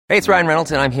Hey, it's Ryan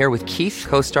Reynolds, and I'm here with Keith,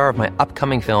 co-star of my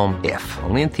upcoming film, If,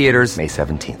 only in theaters May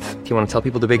 17th. Do you want to tell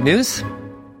people the big news?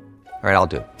 All right, I'll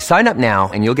do it. Sign up now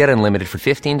and you'll get unlimited for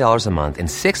 $15 a month and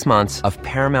 6 months of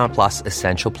Paramount Plus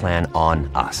Essential Plan on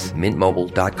us.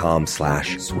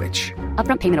 MintMobile.com/switch.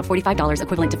 Upfront payment of $45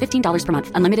 equivalent to $15 per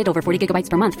month. Unlimited over 40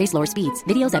 gigabytes per month. Face lower speeds.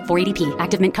 Videos at 480p.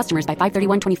 Active Mint customers by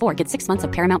 531.24 get 6 months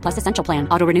of Paramount Plus Essential Plan.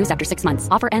 Auto renews after 6 months.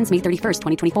 Offer ends May 31st,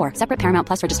 2024. Separate Paramount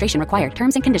Plus registration required.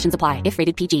 Terms and conditions apply if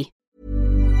rated PG.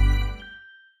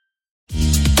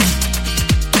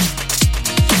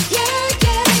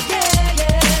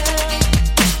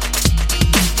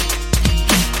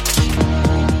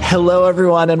 Hello,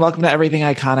 everyone, and welcome to Everything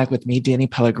Iconic with me, Danny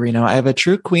Pellegrino. I have a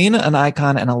true queen, an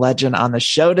icon, and a legend on the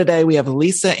show today. We have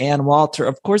Lisa Ann Walter.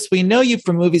 Of course, we know you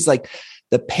from movies like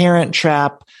The Parent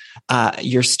Trap.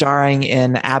 You're starring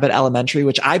in Abbott Elementary,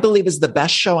 which I believe is the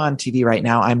best show on TV right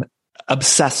now. I'm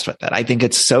obsessed with it. I think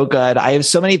it's so good. I have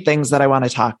so many things that I want to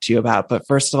talk to you about. But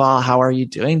first of all, how are you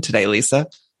doing today, Lisa?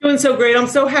 Doing so great. I'm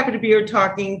so happy to be here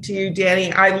talking to you,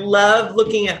 Danny. I love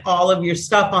looking at all of your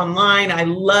stuff online. I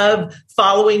love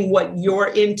following what you're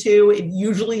into. It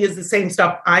usually is the same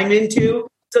stuff I'm into.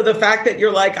 So the fact that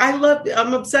you're like,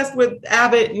 I'm obsessed with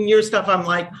Abbott and your stuff, I'm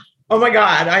like, oh my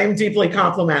God, I am deeply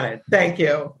complimented. Thank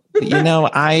you. You know,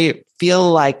 I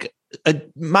feel like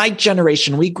my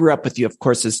generation, we grew up with you, of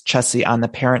course, as Chessie on The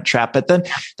Parent Trap, but then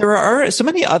there are so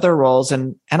many other roles.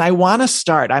 And I want to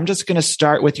start, I'm just going to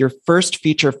start with your first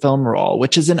feature film role,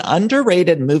 which is an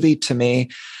underrated movie to me.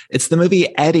 It's the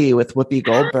movie Eddie with Whoopi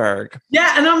Goldberg.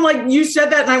 Yeah. And I'm like, you said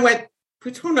that and I went,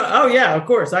 which one? Oh yeah, of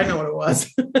course. I know what it was.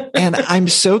 And I'm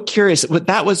so curious,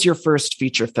 that was your first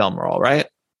feature film role, right?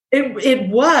 It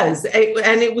was.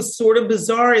 And it was sort of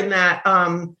bizarre in that,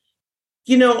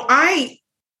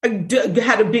 I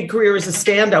had a big career as a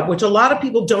stand-up, which a lot of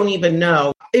people don't even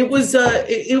know. It was a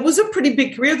pretty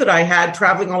big career that I had,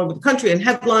 traveling all over the country and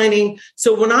headlining.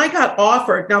 So when I got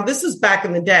offered, now this is back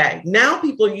in the day. Now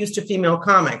people are used to female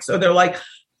comics, or they're like,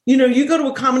 you go to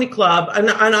a comedy club, and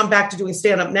I'm back to doing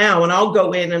stand-up now, and I'll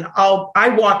go in and I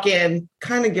walk in,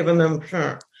 kind of giving them,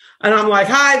 and I'm like,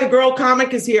 hi, the girl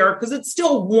comic is here, because it's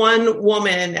still one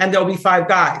woman and there'll be 5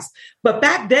 guys. But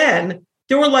back then,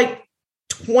 there were like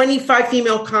 25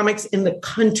 female comics in the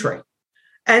country.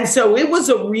 And so it was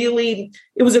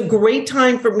a great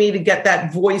time for me to get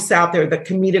that voice out there, the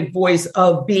comedic voice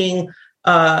of being,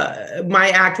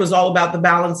 my act was all about the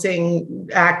balancing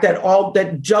act,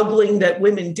 that juggling that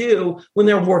women do when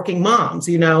they're working moms,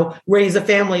 raise a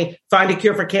family, find a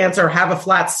cure for cancer, have a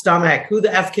flat stomach. Who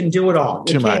the F can do it all?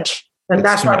 Too much. And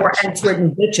that's why we're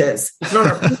answering bitches. It's not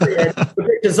our period,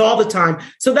 we're bitches all the time.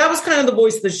 So that was kind of the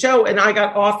voice of the show. And I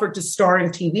got offered to star in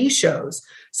TV shows.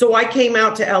 So I came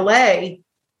out to LA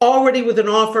already with an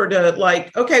offer to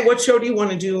like, okay, what show do you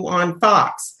want to do on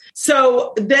Fox?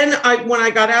 So then when I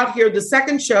got out here, the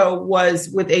second show was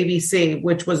with ABC,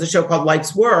 which was a show called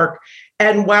Life's Work.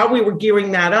 And while we were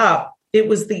gearing that up, it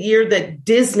was the year that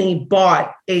Disney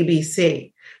bought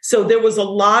ABC. So there was a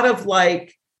lot of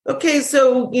like, okay,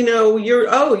 so,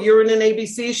 you're in an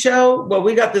ABC show. Well,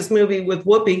 we got this movie with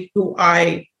Whoopi, who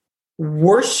I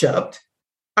worshiped.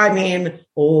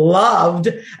 Loved.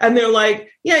 And they're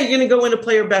like, yeah, you're going to go in and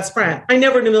play her best friend. I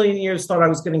never in a million years thought I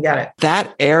was going to get it.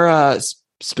 That era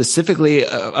specifically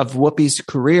of Whoopi's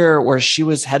career, where she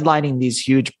was headlining these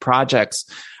huge projects,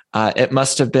 it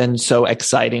must have been so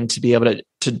exciting to be able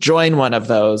to join one of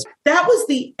those. That was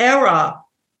the era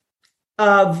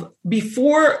of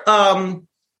before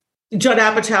Judd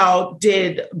Apatow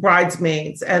did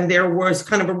Bridesmaids, and there was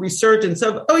kind of a resurgence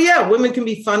of, oh yeah, women can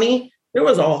be funny. There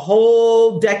was a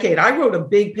whole decade. I wrote a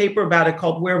big paper about it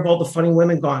called Where Have All the Funny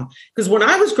Women Gone? Because when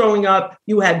I was growing up,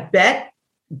 you had Bette,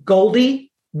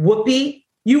 Goldie, Whoopi.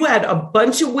 You had a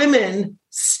bunch of women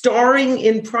starring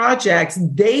in projects.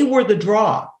 They were the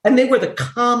draw, and they were the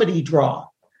comedy draw.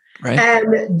 Right.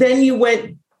 And then you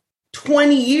went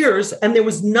 20 years and there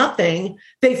was nothing.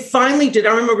 They finally did.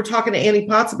 I remember talking to Annie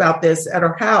Potts about this at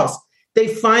her house. They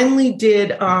finally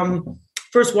did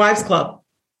First Wives Club.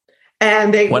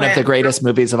 And one of the greatest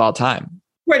movies of all time.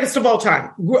 Greatest of all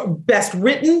time. Best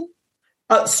written,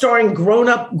 starring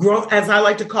as I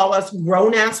like to call us,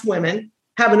 grown-ass women,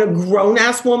 having a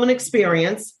grown-ass woman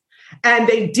experience. And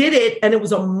they did it, and it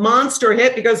was a monster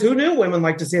hit, because who knew women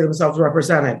like to see themselves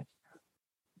represented?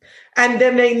 And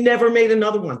then they never made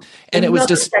another one. And it was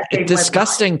just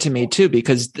disgusting to me too,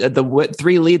 because the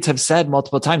 3 leads have said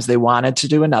multiple times they wanted to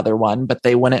do another one, but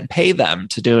they wouldn't pay them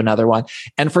to do another one.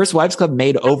 And First Wives Club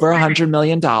made over $100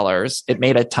 million. It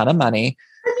made a ton of money.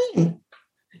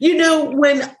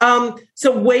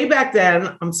 So way back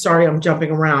then, I'm sorry, I'm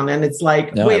jumping around and it's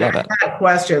like, no, wait, I had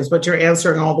questions, but you're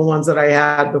answering all the ones that I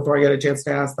had before I get a chance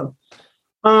to ask them.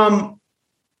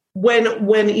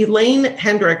 When Elaine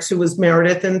Hendricks, who was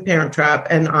Meredith in Parent Trap,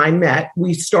 and I met,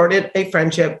 we started a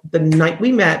friendship the night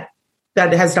we met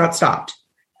that has not stopped.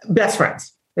 Best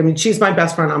friends. I mean, she's my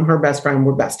best friend. I'm her best friend.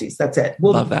 We're besties. That's it.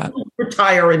 Love that. We'll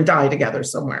retire and die together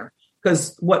somewhere.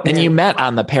 Because And you met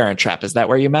on the Parent Trap. Is that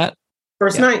where you met?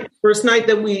 First night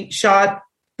that we shot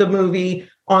the movie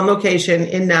on location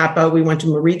in Napa. We went to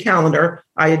Marie Callender.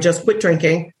 I had just quit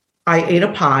drinking. I ate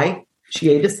a pie. She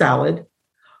ate a salad.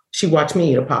 She watched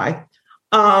me eat a pie.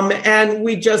 And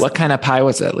we just... What kind of pie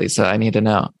was it, Lisa? I need to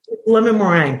know. Lemon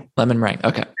meringue. Lemon meringue.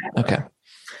 Okay.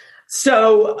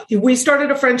 So we started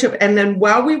a friendship. And then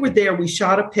while we were there, we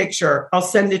shot a picture. I'll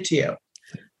send it to you.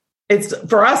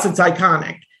 For us, it's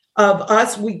iconic. Of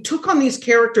us, we took on these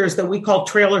characters that we call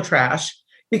trailer trash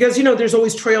because, there's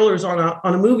always trailers on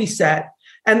a movie set.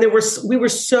 And we were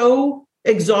so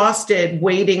exhausted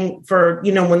waiting for,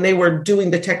 when they were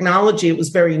doing the technology, it was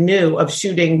very new of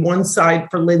shooting one side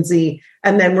for Lindsay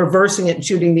and then reversing it and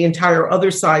shooting the entire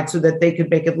other side so that they could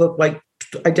make it look like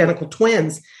identical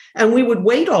twins. And we would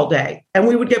wait all day and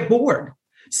we would get bored.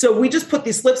 So we just put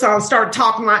these slips on and started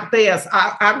talking like this.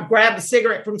 I grabbed a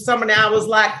cigarette from somebody. I was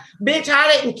like, bitch,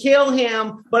 I didn't kill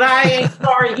him, but I ain't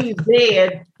sorry he's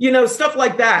dead. Stuff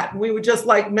like that. We would just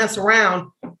like mess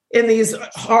around in these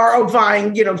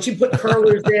horrifying, she put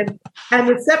curlers in. And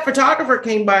the set photographer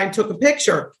came by and took a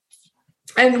picture.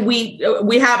 And we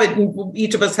have it.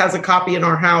 Each of us has a copy in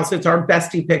our house. It's our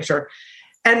bestie picture.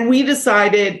 And we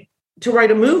decided to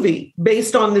write a movie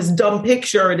based on this dumb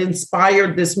picture. It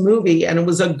inspired this movie. And it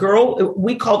was a girl,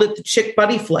 we called it the Chick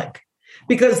Buddy Flick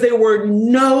because there were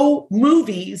no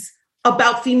movies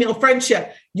about female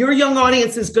friendship. Your young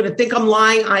audience is going to think I'm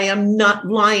lying. I am not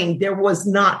lying. There was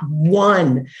not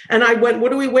one. And I went,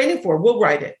 what are we waiting for? We'll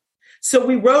write it. So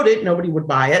we wrote it. Nobody would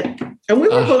buy it. And we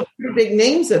were both pretty big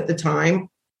names at the time.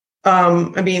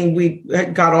 We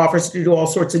got offers to do all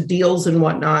sorts of deals and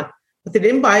whatnot. But they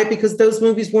didn't buy it because those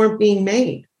movies weren't being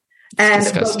made. And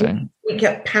we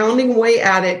kept pounding away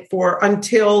at it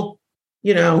until,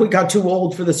 we got too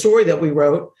old for the story that we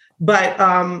wrote. But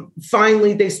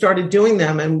finally, they started doing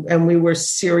them and we were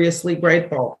seriously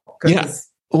grateful. Yeah.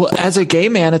 Well, as a gay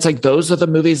man, it's like those are the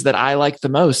movies that I like the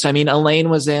most. I mean, Elaine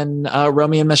was in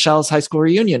Romy and Michelle's High School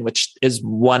Reunion, which is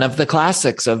one of the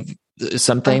classics of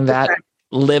something that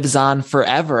lives on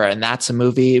forever. And that's a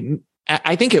movie.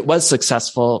 I think it was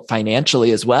successful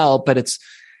financially as well, but it's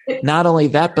not only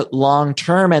that, but long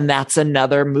term. And that's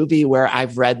another movie where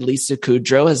I've read Lisa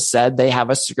Kudrow has said they have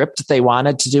a script. They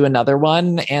wanted to do another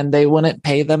one and they wouldn't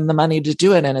pay them the money to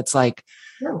do it. And it's like,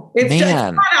 it's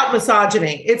just flat out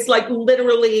misogyny. It's like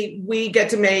literally we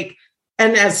get to make,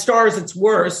 and as stars, it's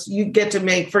worse. You get to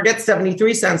make, forget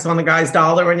 73 cents on the guy's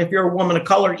dollar. And if you're a woman of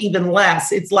color, even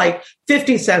less. It's like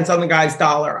 50 cents on the guy's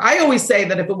dollar. I always say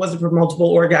that if it wasn't for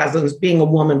multiple orgasms, being a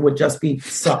woman would just be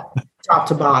top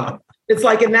to bottom. It's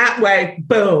like in that way,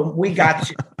 boom, we got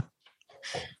you.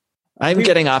 I'm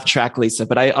getting off track, Lisa,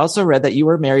 but I also read that you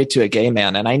were married to a gay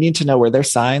man and I need to know, were there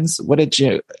signs?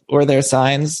 Were there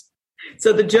signs?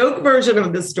 So the joke version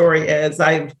of this story is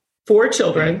I have 4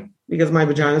 children because my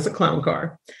vagina is a clown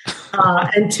car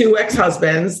and 2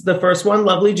 ex-husbands. The first one,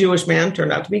 lovely Jewish man,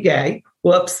 turned out to be gay.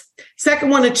 Whoops. Second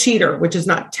one, a cheater, which is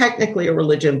not technically a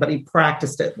religion, but he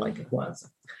practiced it like it was.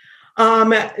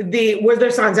 Were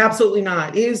there signs? Absolutely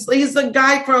not. He's a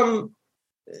guy from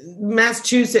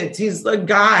Massachusetts. He's a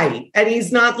guy, and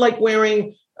he's not like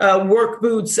wearing work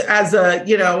boots as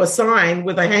a sign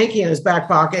with a hanky in his back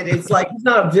pocket. It's like he's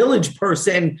not a Village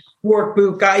Person work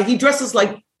boot guy. He dresses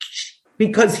like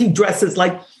because he dresses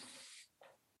like.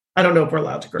 I don't know if we're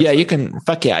allowed to curse. Yeah, you can.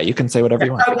 Fuck yeah, you can say whatever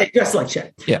you want. Okay, dress like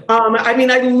shit. Yeah. I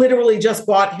literally just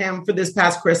bought him for this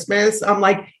past Christmas. I'm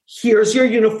like, here's your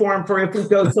uniform for if we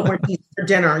go somewhere to eat for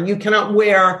dinner. You cannot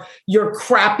wear your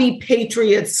crappy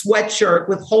Patriot sweatshirt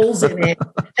with holes in it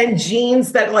and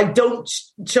jeans that like don't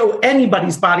show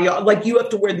anybody's body. Like you have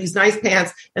to wear these nice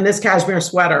pants and this cashmere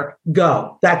sweater.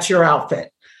 Go. That's your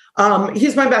outfit.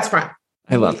 He's my best friend.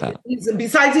 I love that.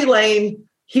 Besides Elaine,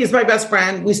 he's my best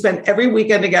friend. We spend every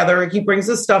weekend together. He brings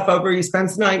his stuff over. He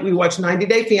spends the night. We watch 90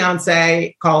 Day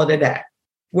Fiancé, call it a day.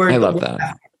 I love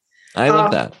that. I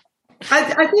love that.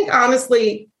 I think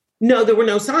honestly, no, there were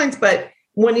no signs. But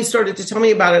when he started to tell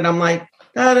me about it, I'm like,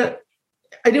 I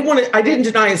didn't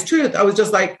deny his truth. I was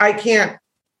just like, I can't.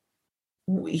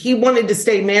 He wanted to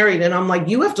stay married. And I'm like,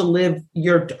 you have to live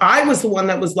I was the one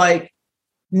that was like,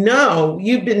 no,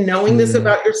 you've been knowing this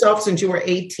about yourself since you were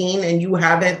 18 and you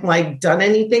haven't like done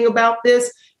anything about this.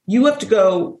 you have to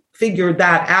go figure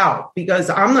that out, because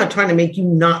I'm not trying to make you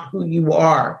not who you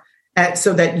are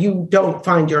so that you don't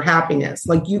find your happiness.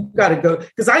 Like, you've got to go,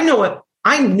 because I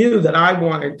knew that I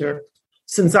wanted to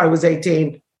since I was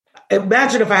 18.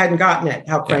 Imagine if I hadn't gotten it,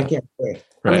 how cranky I'd be.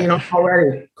 Right. I mean, I'm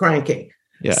already cranky.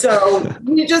 Yeah. So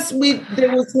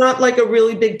there was not like a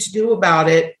really big to do about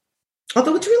it.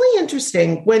 Although it's really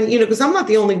interesting when, because I'm not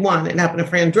the only one. It happened to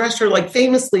Fran Drescher. Like,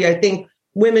 famously, I think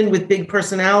women with big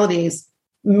personalities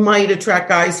might attract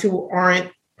guys who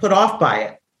aren't put off by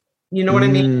it. You know what I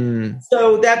mean?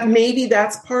 So that maybe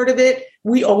that's part of it.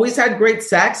 We always had great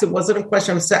sex. It wasn't a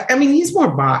question of sex. I mean, he's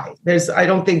more bi. I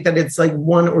don't think that it's like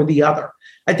one or the other.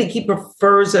 I think he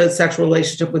prefers a sexual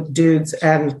relationship with dudes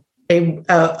and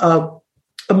a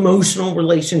emotional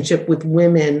relationship with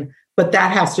women. But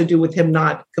that has to do with him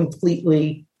not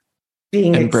completely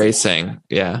being embracing.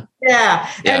 Yeah.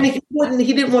 And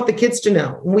he didn't want the kids to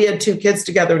know. We had 2 kids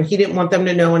together, and he didn't want them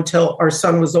to know until our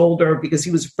son was older, because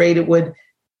he was afraid it would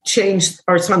change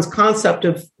our son's concept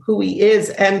of who he is.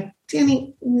 And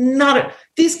Danny,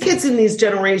 these kids in these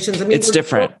generations, I mean, it's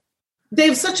different. They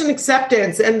have such an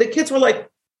acceptance, and the kids were like,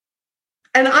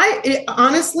 and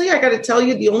honestly, I got to tell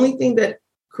you, the only thing that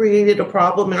created a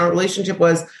problem in our relationship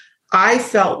was I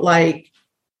felt like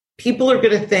people are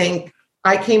going to think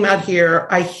I came out here,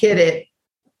 I hit it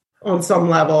on some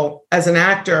level as an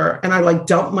actor, and I like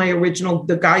dumped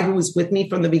the guy who was with me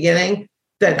from the beginning,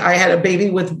 that I had a baby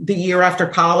with the year after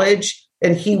college,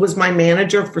 and he was my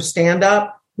manager for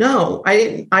stand-up. No,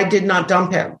 I did not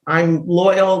dump him. I'm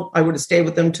loyal. I would have stayed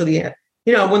with him till the end.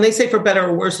 When they say for better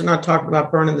or worse, they're not talking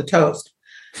about burning the toast.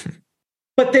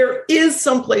 But there is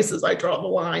some places I draw the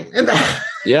line.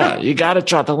 Yeah, you got to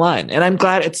draw the line. And I'm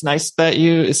glad, it's nice that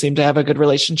you seem to have a good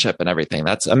relationship and everything.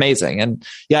 That's amazing. And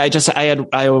yeah,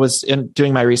 I was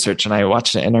doing my research, and I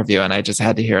watched an interview, and I just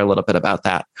had to hear a little bit about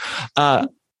that.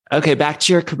 Okay, back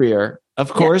to your career.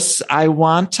 Of course, I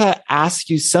want to ask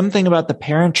you something about The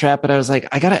Parent Trap, but I was like,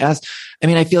 I got to ask. I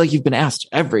mean, I feel like you've been asked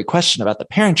every question about The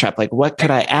Parent Trap. Like, what could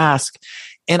I ask?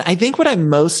 And I think what I'm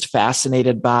most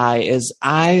fascinated by is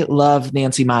I love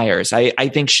Nancy Meyers. I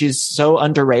think she's so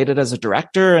underrated as a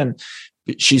director, and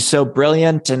she's so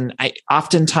brilliant. And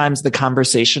oftentimes the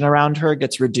conversation around her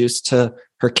gets reduced to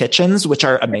her kitchens, which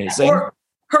are amazing.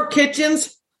 Her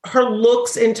kitchens, her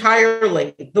looks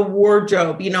entirely, the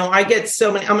wardrobe. I get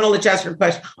so many. I'm going to let you ask your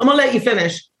question. I'm going to let you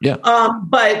finish. Yeah.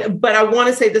 But I want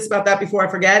to say this about that before I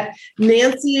forget.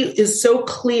 Nancy is so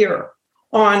clear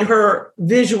on her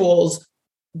visuals.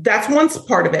 That's one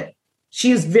part of it.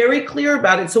 She is very clear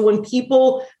about it. So when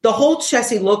the whole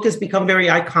Chessie look has become very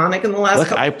iconic in the last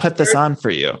couple I put this on for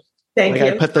you. Thank you.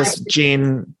 I put this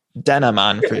jean denim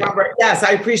on for you. Yes,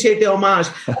 I appreciate the homage.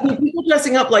 I mean, people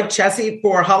dressing up like Chessie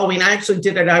for Halloween. I actually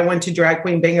did it. I went to Drag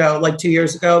Queen Bingo like 2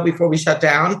 years ago before we shut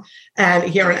down, and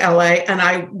here in LA, and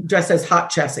I dressed as Hot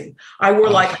Chessie. I wore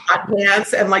like hot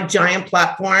pants and like giant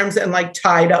platforms and like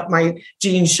tied up my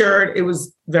jean shirt. It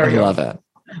was very I love it.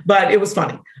 But it was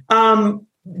funny.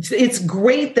 It's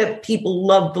great that people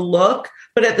love the look.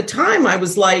 But at the time I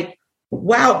was like,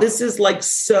 wow, this is like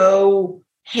so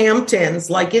Hamptons.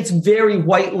 Like, it's very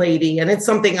white lady. And it's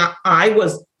something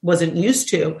I wasn't used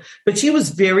to. But she was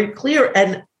very clear.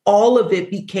 And all of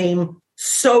it became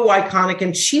so iconic.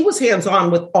 And she was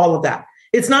hands-on with all of that.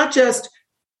 It's not just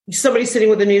somebody sitting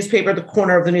with a newspaper, the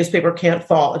corner of the newspaper can't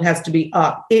fall. It has to be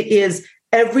up. It is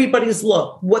everybody's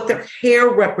look, what their hair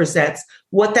represents,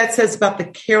 what that says about the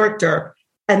character.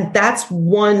 And that's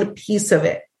one piece of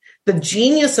it. The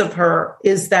genius of her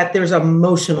is that there's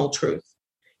emotional truth.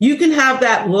 You can have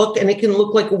that look, and it can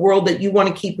look like a world that you want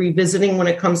to keep revisiting when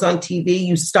it comes on TV.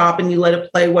 You stop and you let it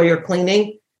play while you're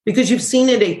cleaning because you've seen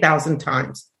it 8,000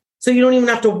 times. So you don't even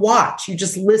have to watch. You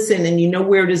just listen, and you know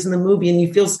where it is in the movie, and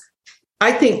you feel,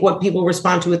 I think what people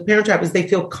respond to with Parent Trap is they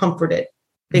feel comforted.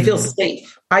 They feel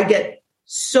safe. I get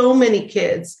so many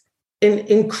kids,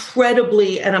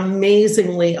 incredibly and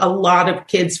amazingly, a lot of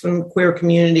kids from the queer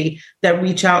community that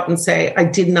reach out and say, I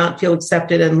did not feel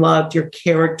accepted and loved. Your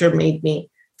character made me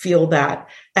feel that.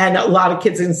 And a lot of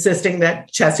kids insisting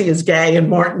that Chessie is gay and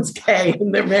Martin's gay,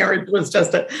 and their marriage was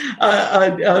just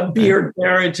a beard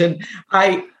marriage. And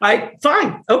I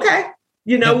fine. Okay.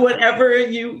 Whatever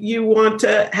you want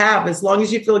to have, as long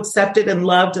as you feel accepted and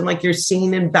loved and like you're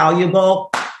seen and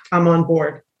valuable, I'm on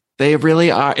board. They really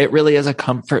are. It really is a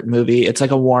comfort movie. It's like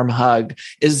a warm hug.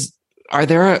 Are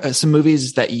there some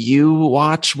movies that you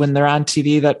watch when they're on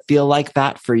TV that feel like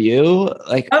that for you?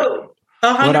 Like, 100%.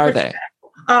 What are they?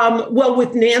 Well,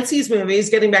 with Nancy's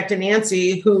movies, getting back to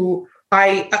Nancy, who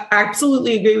I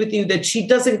absolutely agree with you that she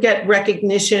doesn't get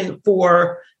recognition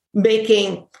for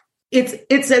making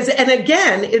it says, and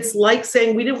again, it's like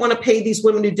saying we didn't want to pay these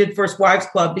women who did First Wives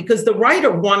Club because the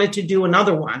writer wanted to do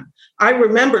another one. I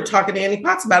remember talking to Annie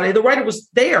Potts about it. The writer was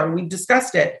there. We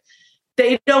discussed it.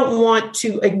 They don't want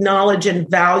to acknowledge and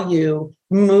value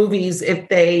movies if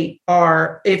they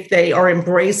are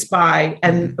embraced by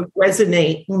and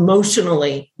resonate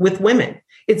emotionally with women.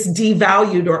 It's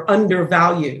devalued or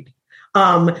undervalued.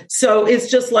 So it's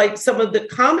just like some of the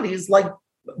comedies like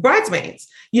Bridesmaids.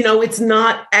 It's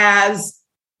not as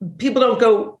people don't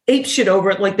go apeshit over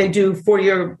it like they do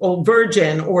 40-Year-Old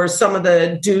Virgin or some of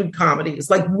the dude comedies.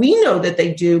 Like we know that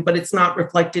they do, but it's not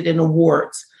reflected in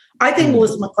awards. I think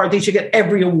Melissa McCarthy should get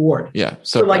every award. Yeah.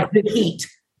 So for like The Heat.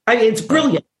 I mean, it's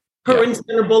brilliant. Her and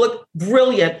Sandra Bullock,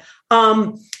 brilliant.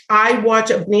 I watch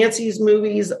of Nancy's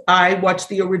movies. I watch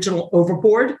the original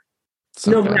Overboard.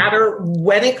 No matter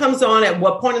when it comes on, at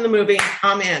what point in the movie,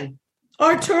 I'm in.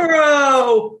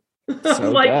 Arturo.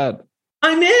 So bad.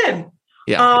 I'm in.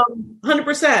 Yeah.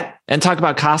 100%. And talk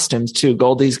about costumes too.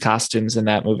 Goldie's costumes in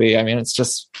that movie. I mean, it's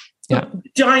just,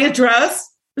 Giant dress.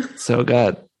 So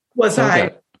good. Was so I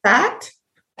good. Fat?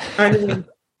 I mean,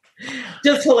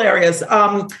 just hilarious.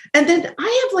 And then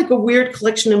I have like a weird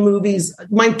collection of movies.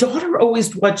 My daughter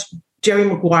always watched Jerry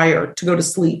Maguire to go to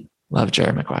sleep. Love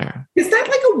Jerry Maguire. Is that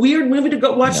like a weird movie to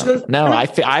go watch? No,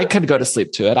 I could go to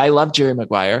sleep to it. I love Jerry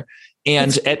Maguire.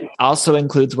 And it also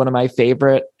includes one of my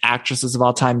favorite actresses of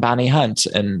all time, Bonnie Hunt,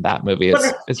 in that movie.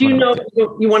 Do you know,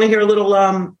 you want to hear a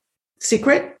little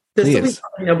secret? This is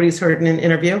something nobody's heard in an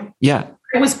interview. Yeah.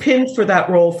 I was pinned for that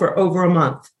role for over a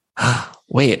month.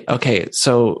 Wait, okay.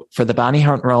 So for the Bonnie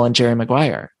Hunt role in Jerry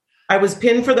Maguire. I was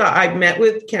pinned for I met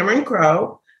with Cameron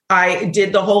Crowe. I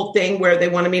did the whole thing where they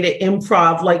wanted me to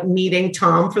improv, like meeting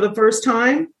Tom for the first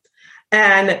time.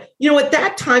 And, at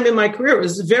that time in my career, it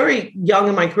was very young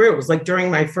in my career. It was like during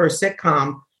my first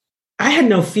sitcom. I had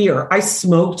no fear. I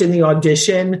smoked in the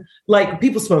audition. Like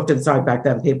people smoked inside back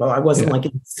then, people. I wasn't like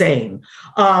insane.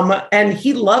 And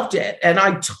he loved it. And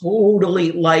I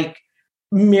totally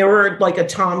mirrored like a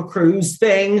Tom Cruise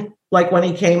thing. Like when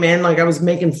he came in, like I was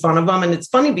making fun of him. And it's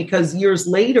funny because years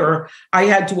later, I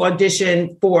had to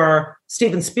audition for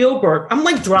Steven Spielberg. I'm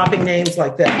like dropping names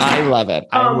like this. I love it.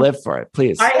 I live for it.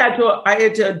 Please. I had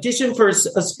to audition for a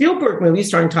Spielberg movie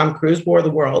starring Tom Cruise, War of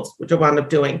the Worlds, which I wound up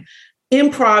doing,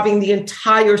 improving the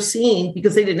entire scene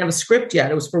because they didn't have a script yet.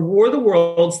 It was for War of the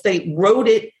Worlds. They wrote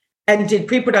it and did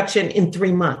pre-production in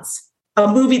 3 months. A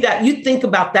movie that you think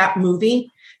about that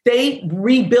movie, they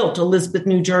rebuilt Elizabeth,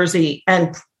 New Jersey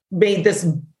and made this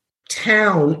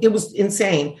town. It was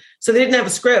insane. So they didn't have a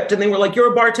script and they were like,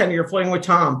 you're a bartender, you're flirting with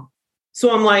Tom.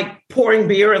 So I'm like pouring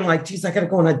beer and like, geez, I got to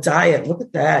go on a diet. Look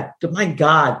at that. My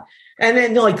God. And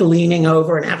then like leaning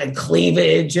over and having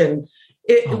cleavage. And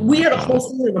we had a whole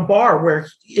scene in a bar where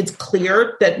it's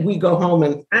clear that we go home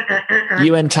and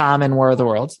you and Tom in War of the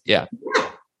Worlds. Yeah.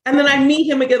 And then I meet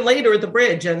him again later at the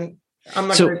bridge. And I'm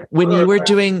not when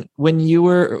you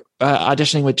were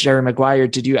auditioning with Jerry Maguire,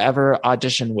 did you ever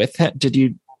audition with him? Did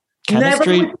you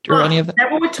chemistry or any of that?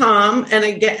 Never with Tom.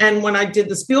 And when I did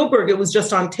the Spielberg, it was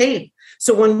just on tape.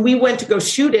 So when we went to go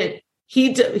shoot it,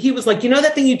 he was like,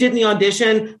 that thing you did in the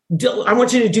audition, I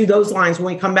want you to do those lines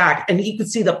when we come back. And he could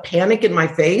see the panic in my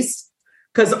face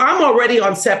because I'm already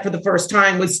on set for the first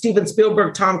time with Steven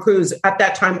Spielberg, Tom Cruise, at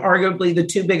that time, arguably the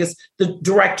two biggest, the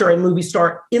director and movie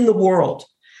star in the world.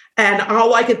 And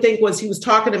all I could think was he was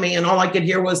talking to me and all I could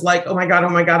hear was like, oh my God, oh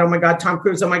my God, oh my God, Tom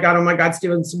Cruise, oh my God,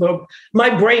 Steven Spielberg. My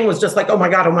brain was just like, oh my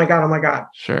God, oh my God, oh my God.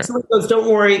 Sure. So he goes,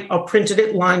 don't worry, I'll print it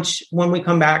at lunch. When we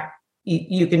come back,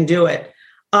 you can do it.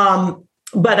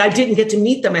 But I didn't get to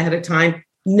meet them ahead of time.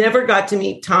 Never got to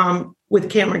meet Tom with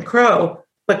Cameron Crowe.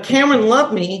 But Cameron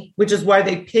loved me, which is why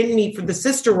they pinned me for the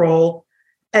sister role.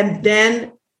 And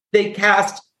then they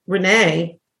cast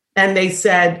Renee and they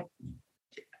said,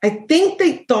 I think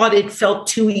they thought it felt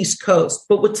too East Coast.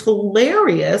 But what's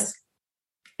hilarious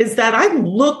is that I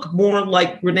look more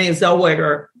like Renee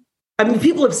Zellweger. I mean,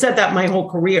 people have said that my whole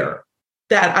career,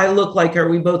 that I look like her.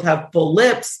 We both have full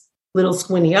lips, little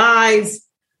squinty eyes.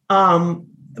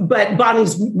 But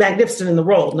Bonnie's magnificent in the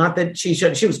role. Not that she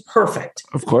should. She was perfect.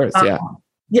 Of course, yeah.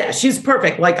 Yeah, she's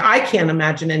perfect. Like, I can't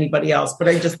imagine anybody else, but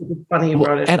I just think it's funny you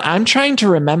brought it. And I'm trying to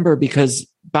remember because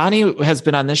Bonnie has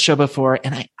been on this show before,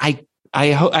 and I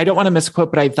don't want to misquote,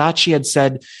 but I thought she had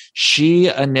said she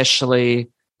initially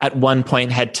at one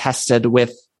point had tested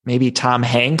with maybe Tom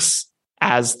Hanks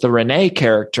as the Renee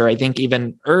character, I think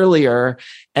even earlier.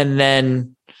 And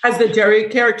then As the Jerry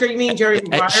character, you mean Jerry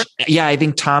Maguire? Yeah, I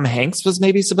think Tom Hanks was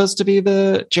maybe supposed to be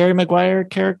the Jerry Maguire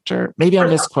character. Maybe I'm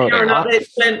misquoting.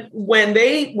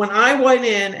 When I went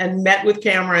in and met with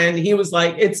Cameron, he was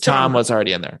like, "It's Tom." Tom was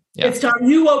already in there. Yeah. It's Tom.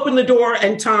 You open the door,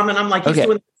 and Tom, and I'm like, he's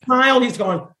doing the smile. He's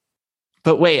going.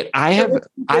 But wait, I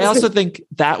also think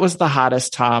that was the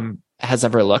hottest Tom has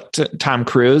ever looked. Tom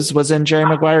Cruise was in Jerry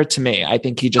Maguire to me. I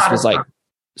think he just was like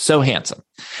so handsome.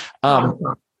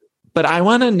 But I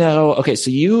want to know, okay, so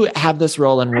you have this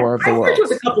role in War of the Worlds. I worked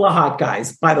with a couple of hot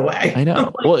guys, by the way. I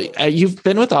know. Well, you've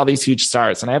been with all these huge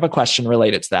stars, and I have a question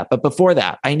related to that. But before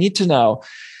that, I need to know,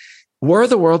 War of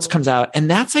the Worlds comes out,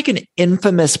 and that's like an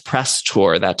infamous press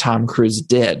tour that Tom Cruise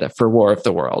did for War of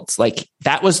the Worlds. Like,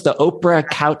 that was the Oprah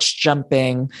couch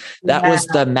jumping. That was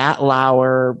the Matt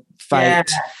Lauer fight.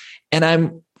 Yeah.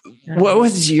 And what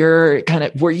was your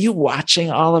were you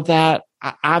watching all of that?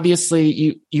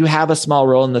 Obviously you have a small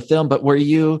role in the film, but were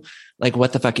you like,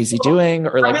 what the fuck is he doing?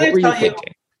 Or like, what were you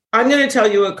thinking? I'm going to tell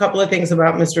you a couple of things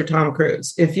about Mr. Tom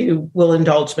Cruise, if you will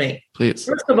indulge me. Please.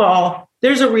 First of all,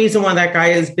 there's a reason why that guy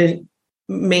has been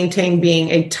maintained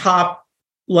being a top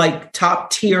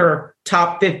tier,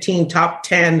 top 15, top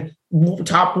 10,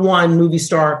 top 1 movie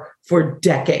star for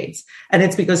decades. And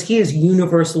it's because he is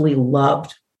universally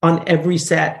loved on every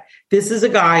set. This is a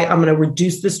guy, I'm going to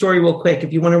reduce the story real quick.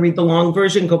 If you want to read the long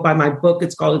version, go buy my book.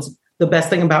 It's The Best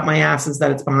Thing About My Ass Is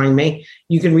That It's Behind Me.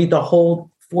 You can read the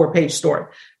whole 4-page story.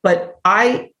 But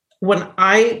when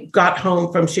I got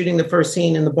home from shooting the first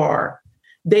scene in the bar,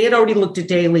 they had already looked at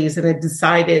dailies and had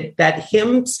decided that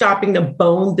him stopping to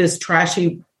bone this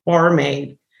trashy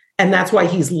barmaid, and that's why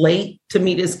he's late to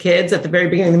meet his kids at the very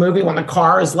beginning of the movie when the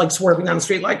car is like swerving down the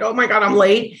street, like, oh my God, I'm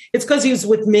late. It's because he was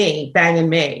with me, banging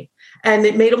me. And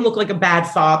it made him look like a bad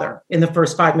father in the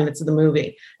first 5 minutes of the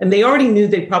movie. And they already knew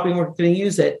they probably weren't going to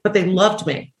use it, but they loved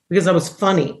me because I was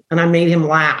funny and I made him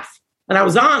laugh. And I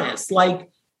was honest. Like,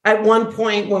 at one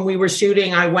point when we were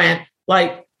shooting, I went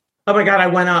like, oh my God, I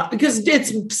went up because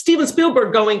it's Steven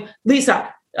Spielberg going,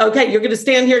 Lisa, okay, you're going to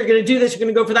stand here. You're going to do this. You're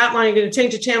going to go for that line. You're going to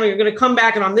change the channel. You're going to come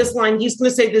back. And on this line, he's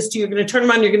going to say this to you. You're going to turn him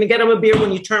on. You're going to get him a beer.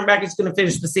 When you turn back, he's going to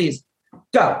finish the season.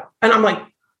 Go. And I'm like,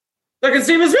 look at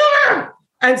Steven Spielberg.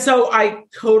 And so I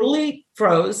totally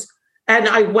froze, and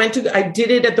I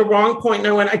did it at the wrong point. And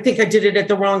I went, I think I did it at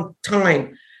the wrong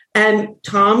time. And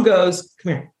Tom goes,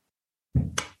 come here.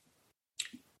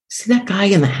 See that guy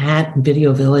in the hat in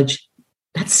Video Village?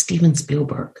 That's Steven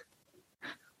Spielberg.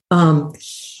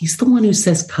 He's the one who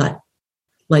says cut.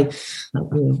 Like,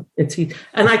 it's he.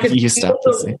 And I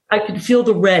could feel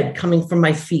the red coming from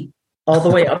my feet all the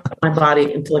way up my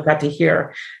body until I got to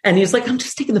here. And he's like, I'm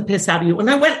just taking the piss out of you. And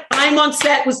I went, I'm on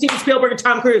set with Steven Spielberg and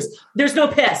Tom Cruise. There's no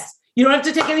piss. You don't have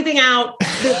to take anything out.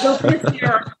 There's no piss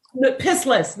here.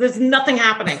 Pissless. There's nothing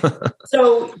happening.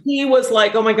 So he was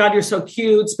like, oh my God, you're so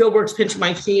cute. Spielberg's pinching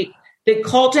my cheek. They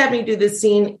called to have me do this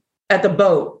scene at the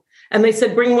boat. And they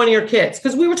said, bring one of your kids.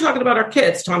 Because we were talking about our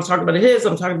kids. Tom's talking about his.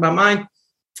 I'm talking about mine.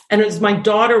 And it was my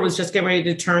daughter was just getting ready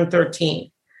to turn 13.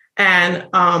 And,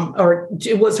 or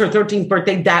it was her 13th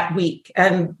birthday that week.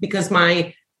 And because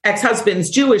my ex-husband's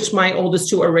Jewish, my oldest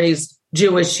two are raised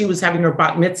Jewish. She was having her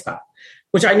bat mitzvah,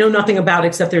 which I know nothing about,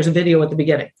 except there's a video at the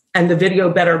beginning. And the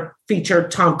video better feature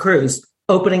Tom Cruise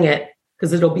opening it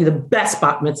because it'll be the best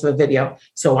bat mitzvah video.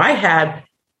 So I had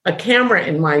a camera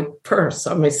in my purse,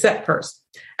 on my set purse.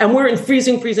 And we're in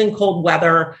freezing cold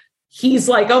weather. He's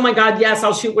like, oh my God, yes,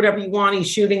 I'll shoot whatever you want. He's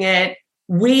shooting it.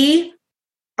 We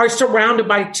are surrounded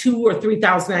by 2,000 or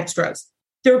 3,000 extras.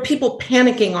 There are people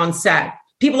panicking on set.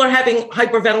 People are having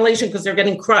hyperventilation because they're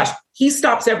getting crushed. He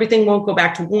stops everything, won't go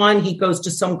back to one. He goes to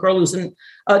some girl who's an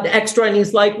extra, and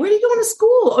he's like, where are you going to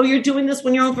school? Oh, you're doing this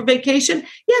when you're home for vacation?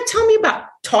 Yeah, tell me about it.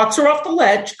 Talks her off the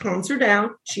ledge, calms her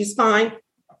down. She's fine.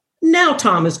 Now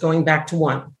Tom is going back to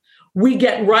one. We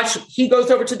get rushed. He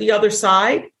goes over to the other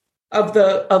side of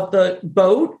the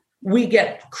boat. We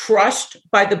get crushed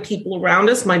by the people around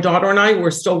us. My daughter and I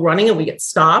were still running, and we get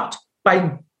stopped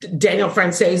by Daniel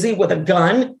Franzese with a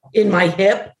gun in my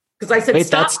hip. Because I said, wait,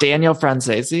 stop. That's Daniel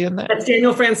Franzese in there? That's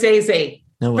Daniel Franzese.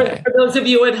 No way. For those of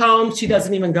you at home, she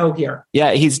doesn't even go here.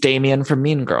 Yeah, he's Damien from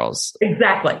Mean Girls.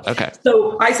 Exactly. Okay.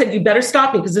 So I said, you better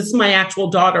stop me because this is my actual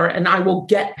daughter, and I will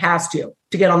get past you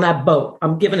to get on that boat.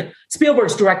 I'm giving it.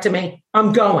 Spielberg's directing me.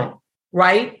 I'm going.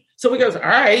 Right? So he goes, all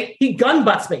right. He gun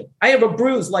butts me. I have a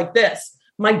bruise like this.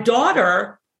 My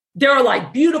daughter, they're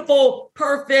like, beautiful,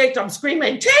 perfect. I'm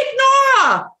screaming, take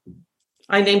Nora.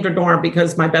 I named her Nora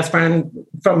because my best friend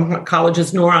from college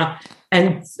is Nora,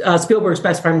 and Spielberg's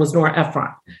best friend was Nora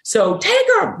Ephron. So take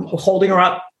her, holding her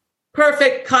up.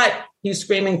 Perfect cut. He's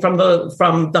screaming from the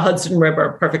Hudson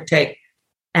River. Perfect take.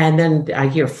 And then I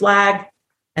hear flag.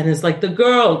 And it's like, the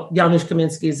girl, Janusz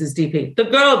Kaminski is his DP. The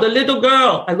little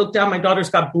girl. I look down, my daughter's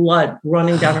got blood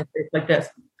running down her face like this.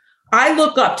 I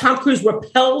look up, Tom Cruise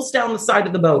rappels down the side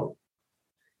of the boat,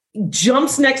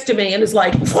 jumps next to me and is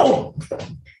like, whoa,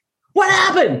 what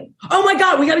happened? Oh my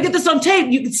God, we got to get this on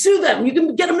tape. You can sue them. You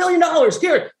can get $1 million.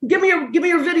 Here, give me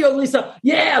your video, Lisa.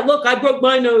 Yeah, look, I broke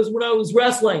my nose when I was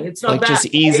wrestling. It's not like bad. Just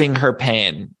easing her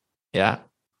pain. Yeah.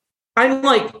 I'm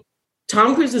like,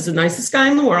 Tom Cruise is the nicest guy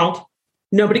in the world.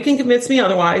 Nobody can convince me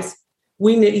otherwise.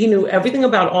 He knew everything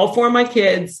about all 4 of my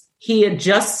kids. He had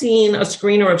just seen a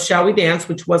screener of Shall We Dance,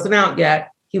 which wasn't out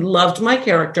yet. He loved my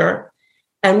character.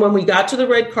 And when we got to the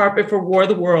red carpet for War of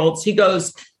the Worlds, he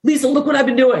goes, Lisa, look what I've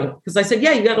been doing. Because I said,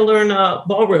 yeah, you got to learn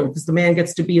ballroom because the man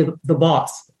gets to be the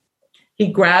boss. He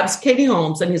grabs Katie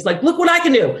Holmes and he's like, look what I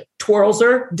can do. Twirls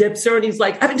her, dips her, and he's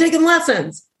like, I've been taking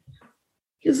lessons.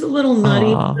 He was a little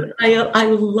nutty, but I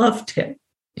loved him.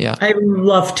 Yeah. I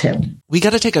loved him. We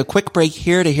got to take a quick break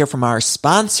here to hear from our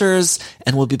sponsors,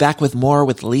 and we'll be back with more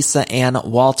with Lisa Ann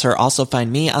Walter. Also find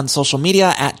me on social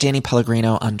media at Danny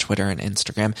Pellegrino on Twitter and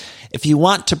Instagram. If you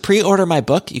want to pre-order my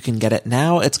book, you can get it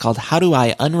now. It's called How Do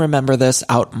I Unremember This?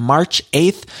 Out March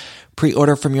 8th.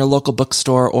 Pre-order from your local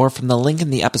bookstore or from the link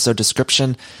in the episode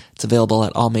description. It's available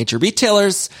at all major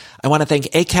retailers. I want to thank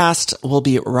Acast. We'll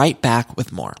be right back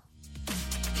with more.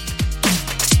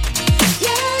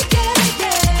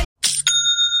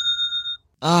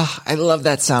 I love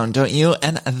that sound, don't you?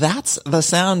 And that's the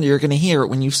sound you're going to hear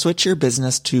when you switch your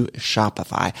business to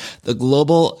Shopify, the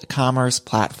global commerce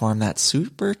platform that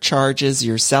supercharges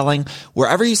your selling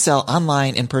wherever you sell,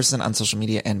 online, in person, on social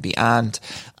media, and beyond.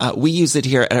 We use it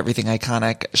here at Everything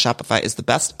Iconic. Shopify is the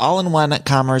best all-in-one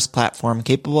commerce platform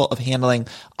capable of handling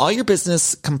all your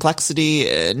business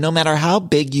complexity, no matter how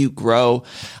big you grow.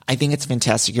 I think it's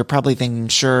fantastic. You're probably thinking,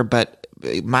 sure, but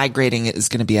migrating is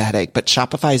going to be a headache, but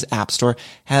Shopify's App Store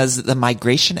has the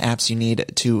migration apps you need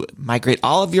to migrate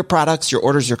all of your products, your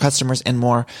orders, your customers, and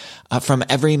more from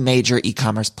every major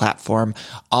e-commerce platform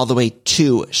all the way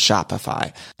to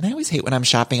Shopify. And I always hate when I'm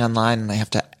shopping online and I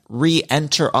have to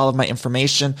re-enter all of my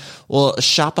information. Well,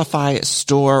 Shopify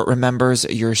store remembers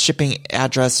your shipping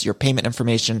address, your payment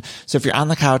information. So if you're on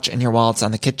the couch and your wallet's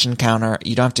on the kitchen counter,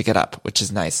 you don't have to get up, which is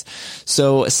nice.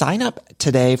 So sign up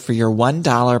today for your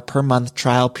 $1 per month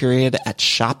trial period at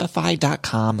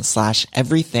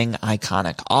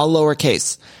shopify.com/everythingiconic, all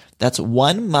lowercase. That's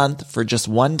 1 month for just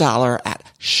 $1 at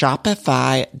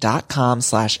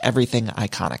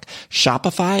shopify.com/everythingiconic.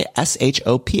 Shopify,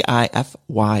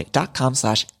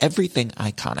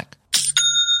 SHOPIFY.com/everythingiconic.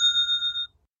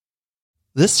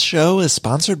 This show is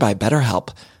sponsored by BetterHelp.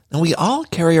 And we all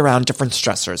carry around different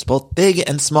stressors, both big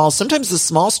and small. Sometimes the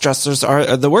small stressors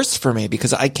are the worst for me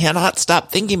because I cannot stop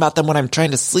thinking about them when I'm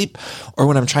trying to sleep or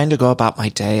when I'm trying to go about my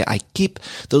day. I keep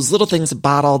those little things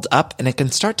bottled up and it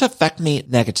can start to affect me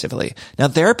negatively. Now,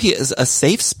 therapy is a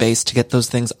safe space to get those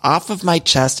things off of my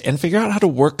chest and figure out how to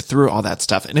work through all that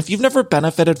stuff. And if you've never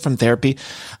benefited from therapy,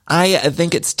 I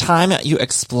think it's time you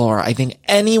explore. I think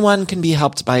anyone can be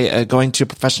helped by going to a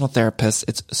professional therapist.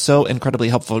 It's so incredibly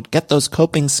helpful. Get those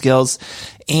coping skills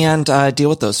and deal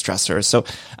with those stressors. So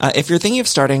if you're thinking of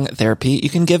starting therapy, you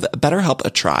can give BetterHelp a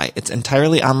try. It's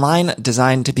entirely online,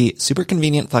 designed to be super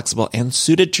convenient, flexible, and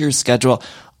suited to your schedule.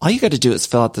 All you got to do is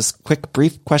fill out this quick,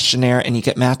 brief questionnaire and you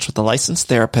get matched with a licensed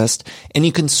therapist, and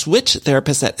you can switch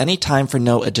therapists at any time for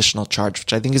no additional charge,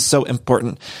 which I think is so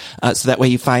important. So that way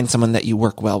you find someone that you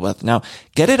work well with. Now,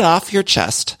 get it off your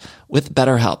chest with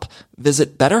BetterHelp.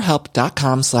 Visit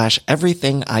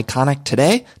BetterHelp.com/everythingiconic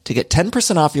today to get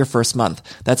 10% off your first month.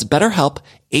 That's BetterHelp,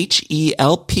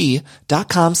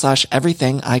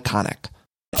 HELP.com/everythingiconic.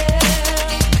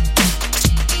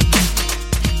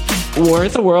 War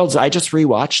of the Worlds, I just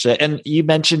rewatched it, and you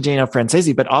mentioned Dino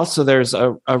Francesi, but also there's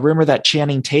a rumor that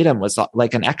Channing Tatum was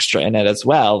like an extra in it as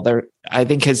well. I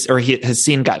think his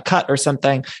scene got cut or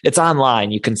something. It's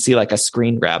online. You can see like a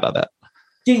screen grab of it.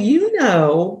 Do you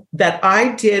know that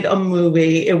I did a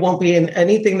movie? It won't be in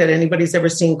anything that anybody's ever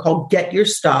seen, called Get Your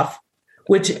Stuff,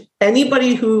 which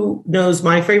anybody who knows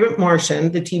My Favorite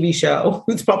Martian, the TV show,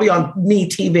 it's probably on Me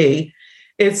TV.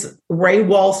 It's Ray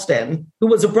Walston, who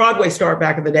was a Broadway star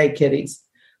back in the day, kiddies.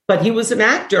 But he was an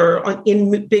actor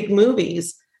in big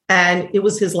movies. And it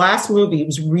was his last movie. He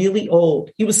was really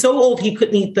old. He was so old he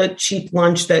couldn't eat the cheap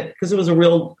lunch because it was a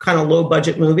real kind of low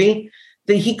budget movie,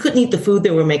 that he couldn't eat the food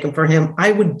they were making for him.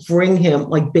 I would bring him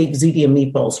like baked ziti and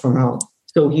meatballs from home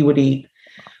so he would eat.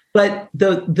 But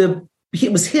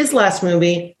it was his last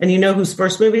movie. And you know whose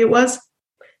first movie it was?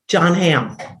 John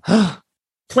Hamm.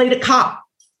 Played a cop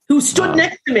who stood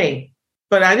next to me,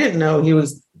 but I didn't know he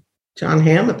was John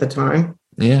Hamm at the time.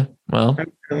 Yeah, well,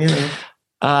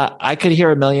 I could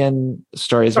hear a million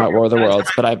stories about War of the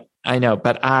Worlds, but I know,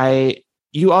 but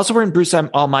you also were in Bruce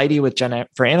Almighty with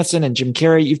Jennifer Aniston and Jim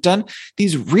Carrey. You've done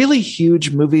these really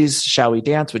huge movies, Shall We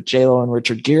Dance with J-Lo and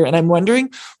Richard Gere. And I'm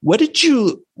wondering, what have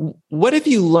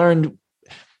you learned?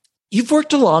 You've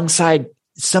worked alongside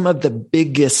some of the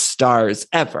biggest stars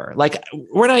ever. Like,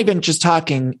 we're not even just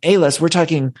talking A-list. We're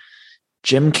talking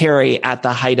Jim Carrey at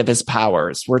the height of his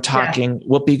powers. We're talking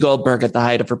Whoopi Goldberg at the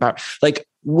height of her power. Like,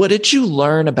 what did you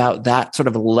learn about that sort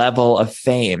of level of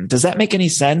fame? Does that make any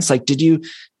sense? Like, did you?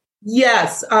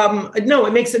 Yes. No,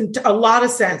 it makes a lot of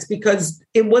sense because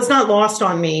it was not lost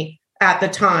on me at the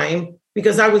time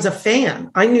because I was a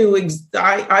fan. I knew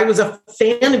I was a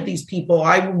fan of these people.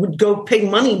 I would go pay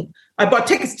money. I bought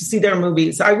tickets to see their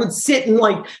movies. I would sit and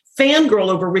like fangirl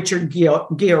over Richard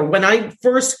Gere. When I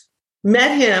first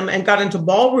met him and got into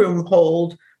ballroom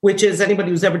hold, which is anybody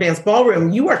who's ever danced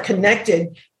ballroom, you are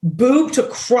connected boob to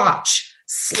crotch,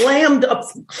 slammed up,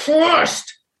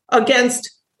 crushed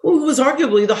against who was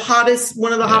arguably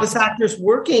one of the hottest actors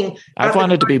working. I've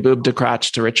wanted to be boob to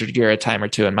crotch to Richard Gere a time or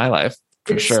two in my life,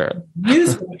 for sure.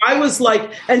 I was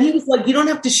like, and he was like, you don't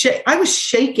have to shake. I was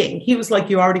shaking. He was like,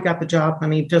 you already got the job,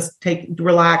 honey. Just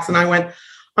relax. And I went,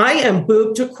 I am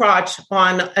boob to crotch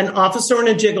on an officer and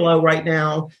a gigolo right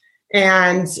now.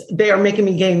 And they are making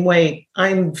me gain weight.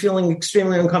 I'm feeling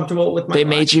extremely uncomfortable with my They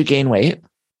made you gain weight?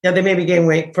 Yeah, they made me gain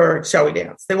weight for Shall We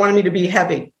Dance. They wanted me to be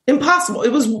heavy. Impossible.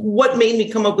 It was what made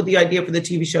me come up with the idea for the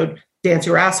TV show Dance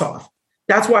Your Ass Off.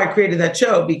 That's why I created that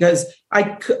show, because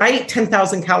I ate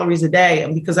 10,000 calories a day.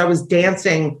 And because I was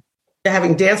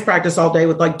having dance practice all day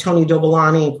with like Tony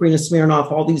Dovolani and Karina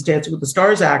Smirnoff, all these Dancing with the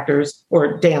Stars actors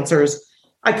or dancers,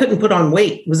 I couldn't put on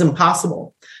weight. It was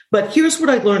impossible. But here's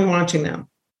what I learned watching them.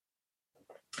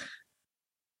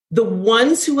 The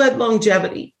ones who had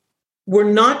longevity were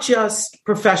not just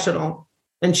professional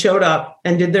and showed up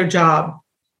and did their job.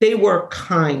 They were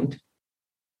kind.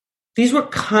 These were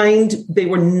kind. They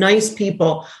were nice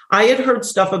people. I had heard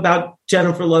stuff about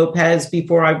Jennifer Lopez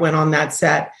before I went on that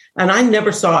set, and I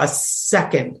never saw a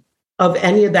second of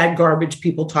any of that garbage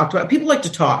people talked about. People like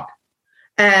to talk.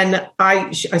 And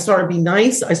I saw her be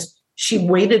nice. She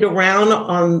waited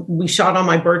around we shot on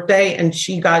my birthday, and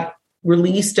she got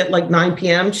released at like 9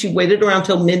 p.m. She waited around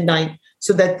till midnight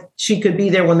so that she could be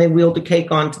there when they wheeled a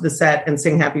cake onto the set and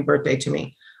sing happy birthday to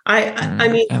me. I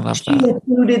mean, she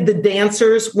included the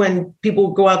dancers when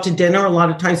people go out to dinner. A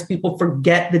lot of times people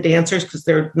forget the dancers because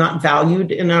they're not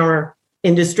valued in our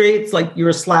industry. It's like you're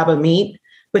a slab of meat.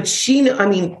 But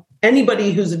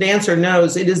anybody who's a dancer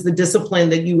knows it is the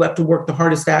discipline that you have to work the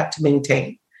hardest at to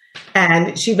maintain.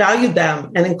 And she valued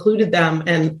them and included them.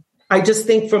 And I just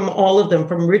think from all of them,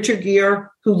 from Richard Gere,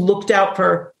 who looked out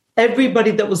for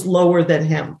everybody that was lower than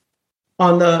him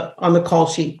on the call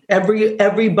sheet,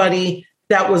 everybody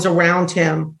that was around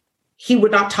him, he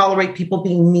would not tolerate people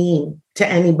being mean to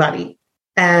anybody.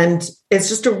 And it's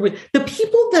just the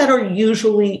people that are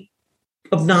usually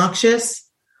obnoxious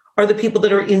are the people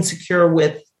that are insecure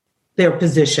with their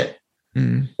position.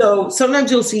 Mm. So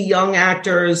sometimes you'll see young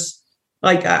actors,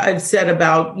 like I've said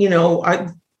about,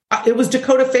 it was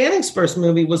Dakota Fanning's first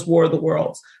movie was War of the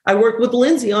Worlds. I worked with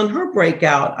Lindsay on her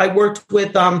breakout. I worked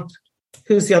with,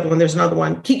 who's the other one? There's another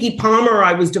one. Keke Palmer,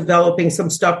 I was developing some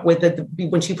stuff with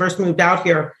when she first moved out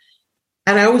here.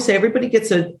 And I always say everybody gets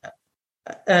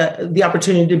the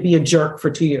opportunity to be a jerk for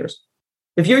 2 years.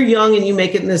 If you're young and you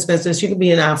make it in this business, you can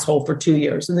be an asshole for 2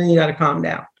 years and then you got to calm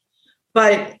down.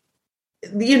 But,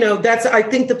 I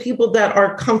think the people that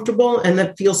are comfortable and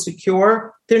that feel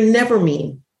secure, they're never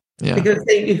mean. Yeah. Because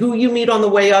who you meet on the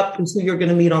way up is who you're going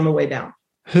to meet on the way down.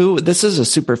 This is a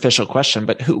superficial question,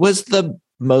 but who was the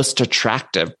most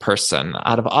attractive person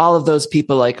out of all of those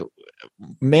people, like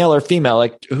male or female?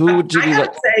 Like who did you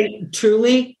like? Say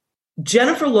truly,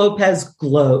 Jennifer Lopez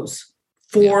glows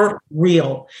for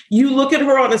real. You look at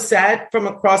her on a set from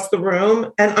across the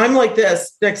room, and I'm like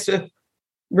this next to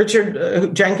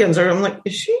Richard Jenkins, or I'm like,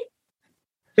 is she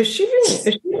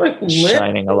like lit?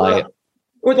 Shining a light?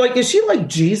 Or like, is she like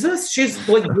Jesus? She's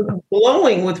like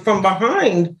glowing from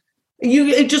behind.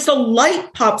 Just a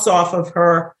light pops off of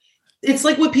her. It's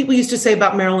like what people used to say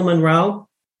about Marilyn Monroe,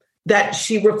 that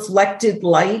she reflected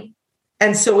light.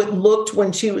 And so it looked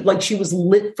when she was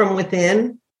lit from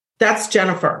within. That's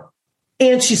Jennifer.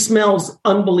 And she smells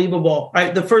unbelievable.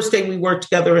 The first day we worked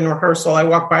together in rehearsal, I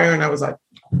walked by her and I was like,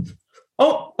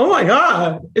 oh my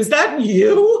God, is that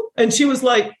you? And she was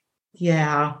like,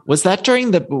 yeah. Was that during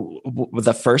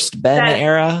the first Ben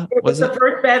era? It was the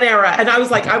first Ben era. And I was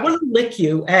like, I want to lick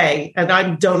you, A. And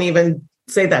I don't even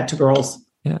say that to girls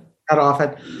that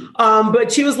often.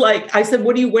 But she was like, I said,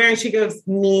 what are you wearing? She goes,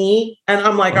 me. And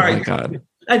I'm like, all right, God.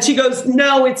 And she goes,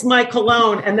 no, it's my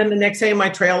cologne. And then the next day in my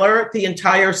trailer, the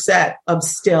entire set of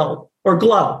Still or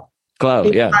Glow.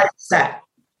 The entire set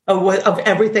of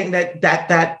everything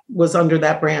that was under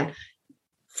that brand.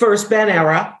 First Ben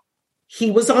era, he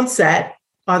was on set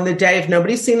on the day. If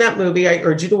nobody's seen that movie, I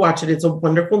urge you to watch it. It's a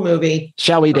wonderful movie.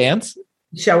 Shall We Dance?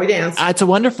 Shall We Dance? It's a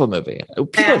wonderful movie.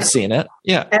 People have seen it.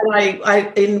 Yeah. And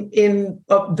I in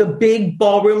the big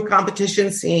ballroom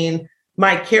competition scene,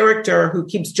 my character who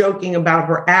keeps joking about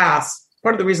her ass,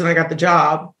 part of the reason I got the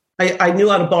job, I knew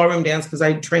how to ballroom dance because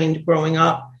I trained growing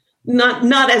up.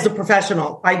 Not as a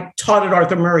professional. I taught at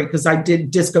Arthur Murray because I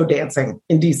did disco dancing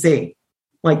in DC.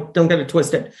 Like, don't get it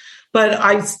twisted. But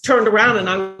I turned around and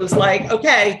I was like,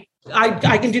 okay,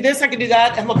 I can do this, I can do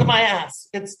that, and look at my ass.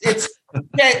 It's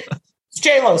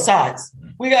J-Lo size.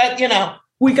 We got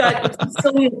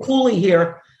silly and Cooley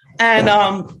here. And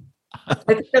I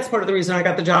think that's part of the reason I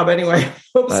got the job anyway.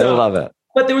 I love it.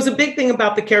 But there was a big thing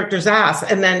about the character's ass.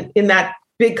 And then in that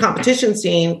big competition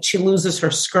scene, she loses her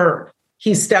skirt.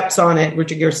 He steps on it.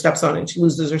 Richard Gere steps on it and she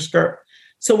loses her skirt.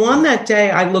 So on that day,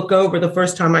 I look over the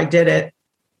first time I did it.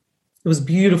 It was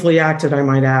beautifully acted, I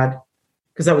might add,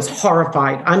 because I was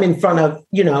horrified. I'm in front of,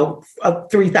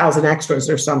 3,000 extras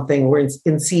or something. We're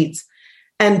in seats.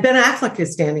 And Ben Affleck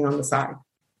is standing on the side.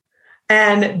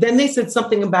 And then they said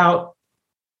something about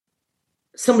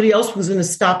somebody else was going to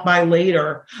stop by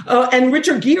later. And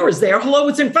Richard Gere is there. Hello,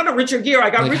 it's in front of Richard Gere. I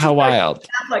got Richard how wild.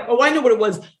 Like, I know what it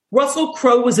was. Russell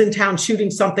Crowe was in town shooting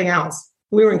something else.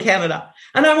 We were in Canada.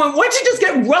 And I went, why don't you just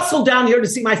get Russell down here to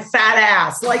see my fat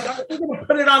ass? Like, I'm going to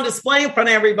put it on display in front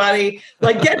of everybody.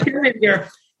 Like, get him in here.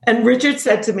 And Richard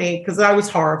said to me, because I was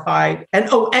horrified, and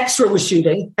Extra was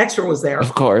shooting. Extra was there.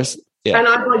 Of course. Yeah. And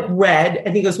I'm like red.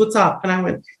 And he goes, what's up? And I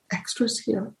went, Extra's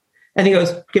here. And he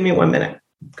goes, give me 1 minute.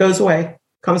 Goes away,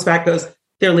 comes back, goes,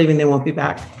 they're leaving. They won't be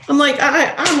back. I'm like,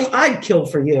 I'd kill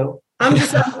for you. I'm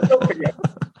just I'd kill for you.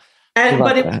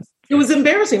 But it was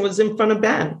embarrassing. It was in front of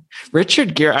Ben.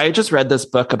 Richard Gere, I just read this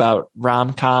book about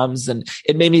rom-coms and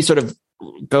it made me sort of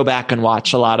go back and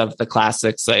watch a lot of the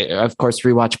classics. I, of course,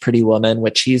 rewatch Pretty Woman,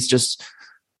 which he's just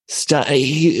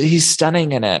he's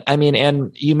stunning in it. I mean,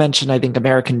 and you mentioned, I think,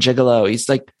 American Gigolo. He's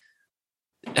like,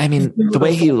 I mean, the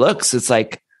way he looks, it's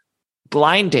like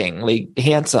blindingly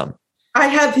handsome. I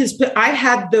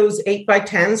had those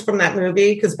 8x10s from that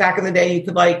movie because back in the day you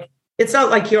could it's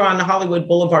not like you're on Hollywood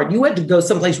Boulevard. You had to go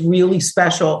someplace really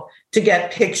special to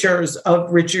get pictures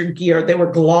of Richard Gere. They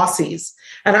were glossies.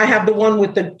 And I have the one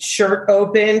with the shirt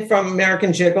open from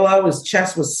American Gigolo. His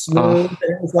chest was smooth.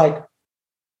 And it was like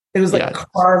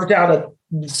carved out of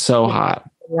so hot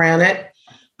granite.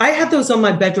 I had those on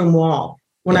my bedroom wall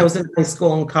when I was in high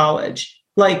school and college.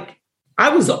 Like I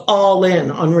was all in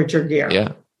on Richard Gere.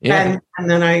 Yeah. Yeah. And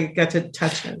then I got to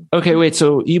touch him. Okay, wait.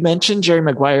 So you mentioned Jerry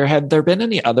Maguire. Had there been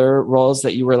any other roles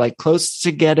that you were like close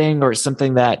to getting or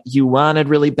something that you wanted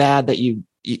really bad that you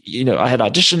had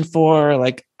auditioned for?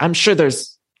 Like, I'm sure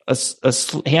there's a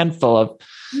handful of.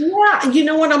 Yeah. You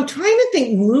know what? I'm trying to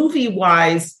think movie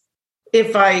wise,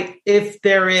 if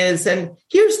there is. And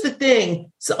here's the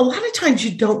thing. So a lot of times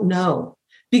you don't know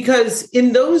because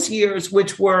in those years,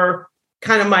 which were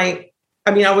kind of I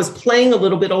was playing a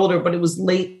little bit older, but it was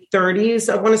late 30s,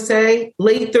 I want to say.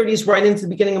 Late 30s, right into the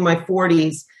beginning of my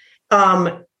 40s.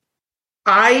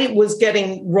 I was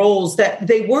getting roles that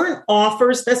they weren't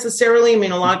offers necessarily. I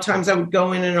mean, a lot of times I would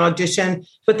go in and audition,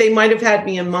 but they might have had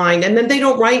me in mind. And then they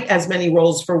don't write as many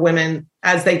roles for women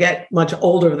as they get much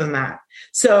older than that.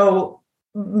 So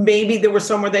maybe there was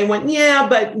somewhere they went, yeah,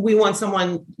 but we want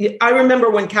someone. I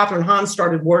remember when Catherine Hahn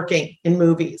started working in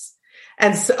movies.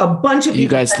 And so a bunch of you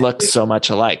guys look so much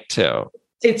alike too.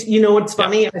 It's, what's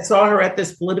funny? I saw her at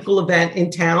this political event in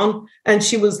town and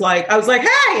she was like, I was like,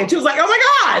 hey, and she was like, oh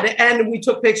my God. And we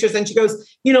took pictures and she goes,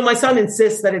 my son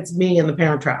insists that it's me in The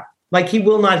Parent Trap. Like he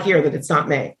will not hear that it's not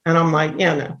me. And I'm like,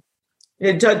 yeah, no,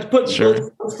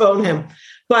 let's phone him.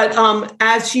 But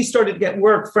as she started to get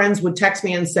work, friends would text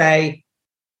me and say,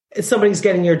 somebody's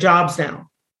getting your jobs now.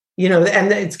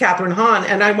 And it's Catherine Hahn.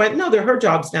 And I went, no, they're her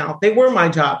jobs now. They were my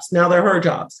jobs. Now they're her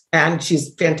jobs. And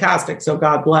she's fantastic. So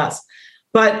God bless.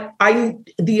 But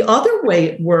the other way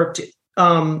it worked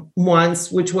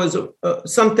once, which was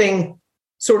something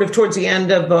sort of towards the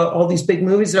end of all these big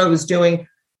movies that I was doing,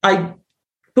 I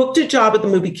booked a job at the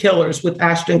movie Killers with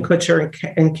Ashton Kutcher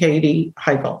and Katie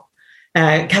Heigl,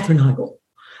 Katherine Heigl.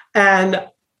 And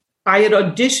I had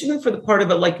auditioned for the part of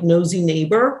a nosy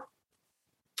neighbor.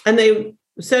 And they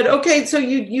said, okay, so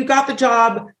you got the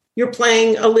job, you're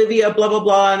playing Olivia, blah, blah,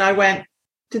 blah. And I went,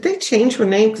 did they change her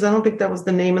name? Because I don't think that was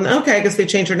the name. And okay, I guess they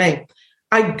changed her name.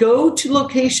 I go to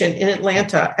location in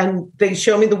Atlanta and they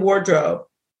show me the wardrobe.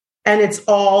 and it's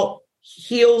all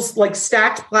heels, like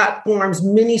stacked platforms,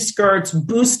 mini skirts,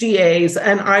 bustiers.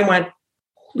 And I went,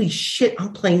 holy shit,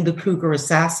 I'm playing the cougar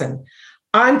assassin.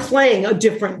 I'm playing a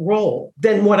different role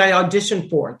than what I auditioned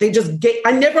for.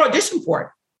 I never auditioned for it.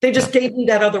 They just gave me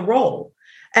that other role.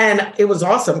 And it was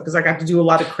awesome because I got to do a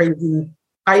lot of crazy.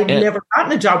 I had never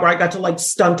gotten a job where I got to like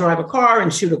stunt drive a car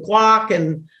and shoot a clock.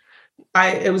 And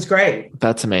it was great.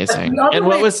 That's amazing. And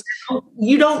what was,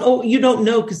 you don't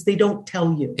know because they don't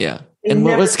tell you. Yeah. And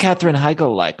what was Katherine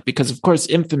Heigl like? Because of course,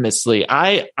 infamously,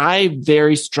 I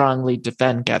very strongly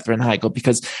defend Katherine Heigl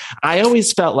because I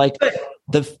always felt like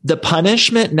the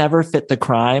punishment never fit the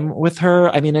crime with her.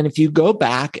 I mean, and if you go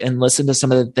back and listen to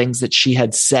some of the things that she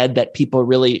had said that people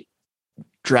really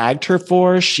dragged her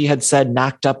for, she had said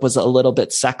Knocked Up was a little bit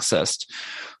sexist,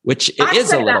 which it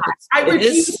is a little bit. I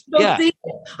refuse to see it.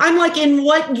 I'm like, in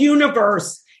what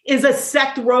universe is a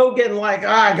Seth Rogen like,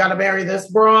 I got to marry this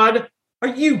broad? Are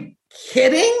you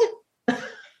kidding?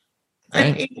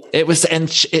 Right. It was, and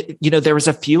there was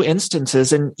a few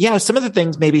instances, and some of the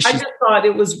things maybe I just thought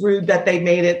it was rude that they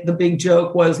made it. The big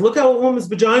joke was, look how a woman's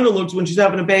vagina looks when she's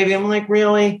having a baby. I'm like,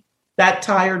 really? That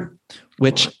tired?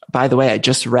 Which, by the way, I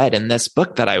just read in this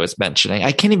book that I was mentioning.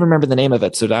 I can't even remember the name of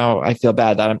it, so now I feel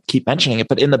bad that I keep mentioning it.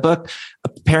 But in the book,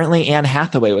 apparently Anne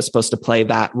Hathaway was supposed to play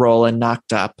that role in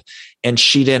Knocked Up, and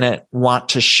she didn't want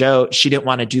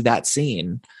to do that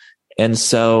scene. And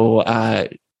so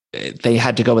they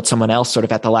had to go with someone else sort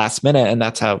of at the last minute. And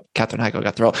that's how Katherine Heigl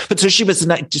got the role. But so she was,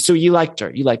 so you liked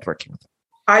her. You liked working with her.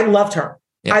 I loved her.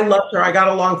 Yeah. I loved her. I got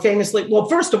along famously. Well,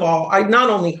 first of all, not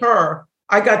only her,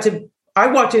 I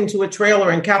walked into a trailer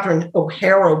and Catherine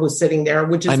O'Hara was sitting there,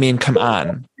 which is, come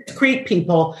on. Creek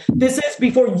people. This is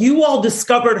before you all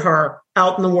discovered her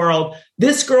out in the world.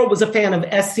 This girl was a fan of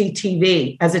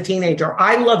SCTV as a teenager.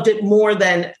 I loved it more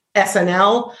than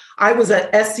SNL. I was a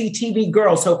SCTV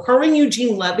girl. So her and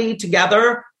Eugene Levy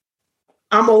together,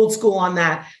 I'm old school on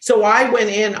that. So I went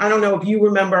in, I don't know if you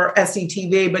remember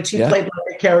SCTV, but she played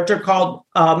like a character called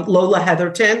Lola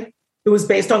Heatherton, who was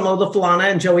based on Lola Falana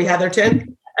and Joey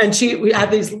Heatherton. And we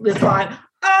had this line,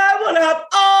 I want to have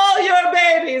all your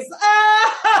babies.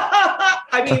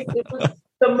 I mean, it was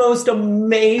the most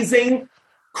amazing,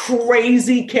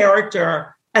 crazy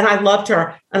character. And I loved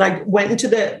her. And I went into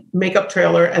the makeup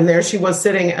trailer and there she was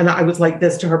sitting. And I was like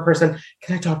this to her person.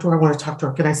 Can I talk to her? I want to talk to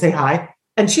her. Can I say hi?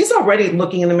 And she's already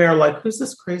looking in the mirror like, who's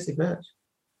this crazy bitch?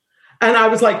 And I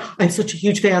was like, I'm such a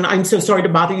huge fan. I'm so sorry to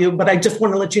bother you, but I just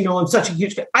want to let you know I'm such a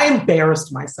huge fan. I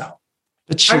embarrassed myself.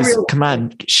 But come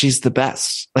on, she's the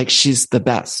best. Like, she's the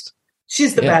best.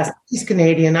 She's the best. She's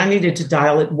Canadian. I needed to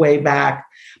dial it way back.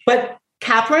 But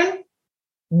Katherine,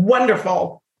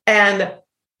 wonderful. And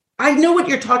I know what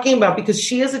you're talking about because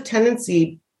she has a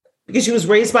tendency, because she was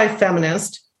raised by a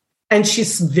feminist, and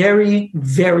she's very,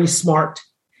 very smart.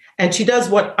 And she does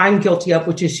what I'm guilty of,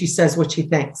 which is she says what she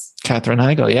thinks. Katherine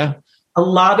Heigl, yeah. A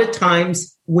lot of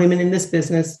times women in this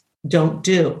business don't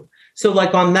do. So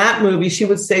like on that movie, she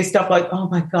would say stuff like, oh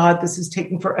my God, this is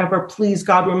taking forever. Please,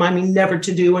 God, remind me never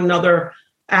to do another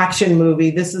action movie.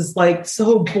 This is like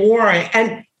so boring.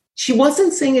 And she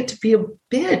wasn't saying it to be a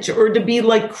bitch or to be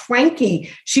like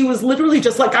cranky. She was literally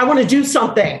just like, I want to do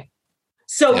something.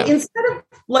 So instead of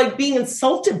like being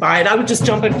insulted by it, I would just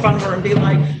jump in front of her and be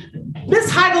like, Miss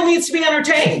Heigl needs to be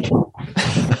entertained.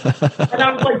 And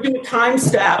I would like do a time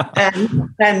step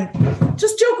and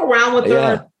just joke around with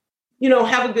her.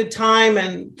 Have a good time.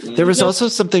 And there was also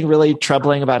something really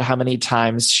troubling about how many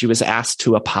times she was asked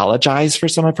to apologize for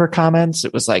some of her comments.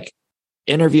 It was like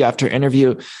interview after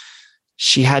interview.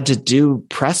 She had to do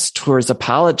press tours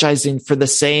apologizing for the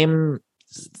same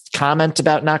comment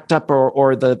about Knocked Up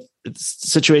or the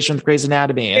situation with Grey's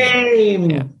Anatomy.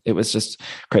 And, it was just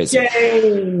crazy.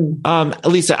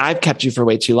 Lisa, I've kept you for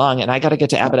way too long and I got to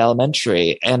get to Abbott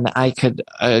Elementary and I could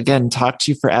again talk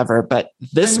to you forever, but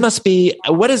this must be,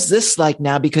 what is this like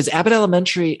now? Because Abbott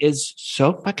Elementary is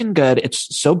so fucking good.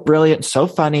 It's so brilliant, so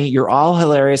funny. You're all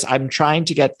hilarious. I'm trying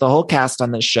to get the whole cast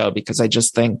on this show because I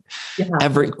just think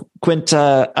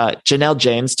Janelle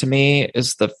James to me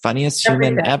is the funniest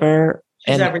human ever.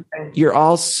 And you're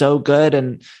all so good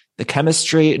and the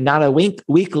chemistry, not a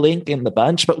weak link in the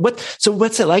bunch. But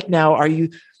what's it like now?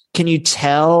 Can you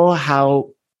tell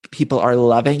how people are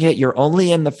loving it? You're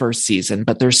only in the first season,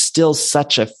 but there's still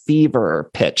such a fever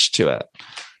pitch to it.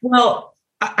 Well,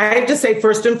 I have to say,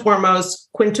 first and foremost,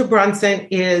 Quinta Brunson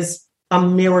is a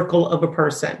miracle of a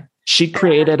person. She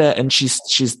created it and she's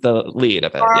the lead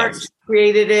of it. She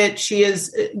created it. She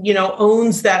is,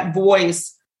 owns that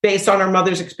voice based on her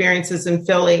mother's experiences in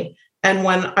Philly. And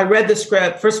when I read the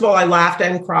script, first of all, I laughed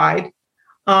and cried.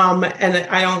 And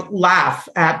I don't laugh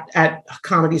at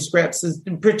comedy scripts,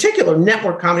 in particular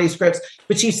network comedy scripts,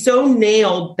 but she so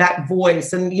nailed that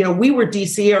voice. And, we were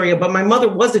DC area, but my mother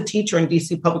was a teacher in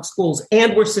DC public schools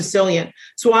and we're Sicilian.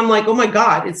 So I'm like, oh my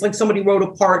God, it's like somebody wrote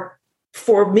a part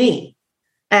for me.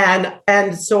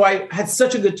 And so I had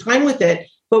such a good time with it.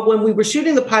 But when we were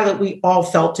shooting the pilot, we all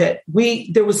felt it.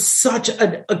 There was such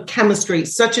a chemistry,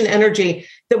 such an energy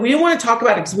that we didn't want to talk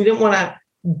about it because we didn't want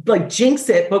to jinx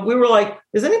it. But we were like,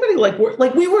 is anybody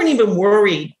we weren't even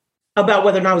worried about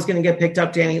whether or not I was going to get picked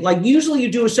up, Danny. Like usually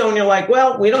you do a show and you're like,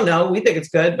 well, we don't know. We think it's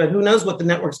good, but who knows what the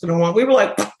network's going to want. We were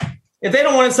like, if they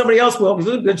don't want it, somebody else will,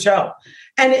 because it's a good show.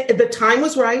 And the time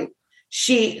was right.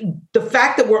 The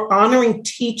fact that we're honoring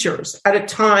teachers at a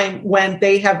time when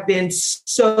they have been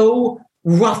so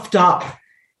roughed up,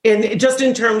 and just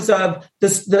in terms of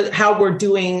how we're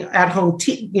doing at home,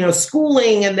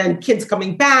 schooling, and then kids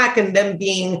coming back and them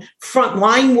being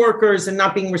frontline workers and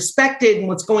not being respected, and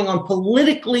what's going on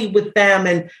politically with them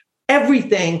and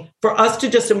everything, for us to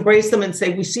just embrace them and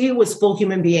say, we see you as full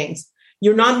human beings.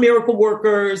 You're not miracle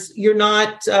workers. You're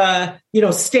not,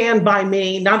 stand by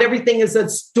me. Not everything is a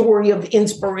story of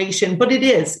inspiration, but it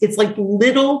is. It's like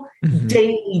little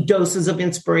daily doses of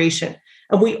inspiration.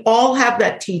 And we all have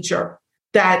that teacher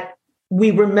that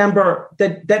we remember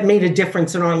that made a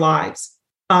difference in our lives.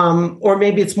 Or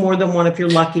maybe it's more than one if you're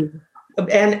lucky.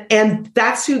 And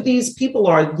that's who these people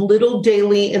are, little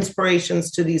daily inspirations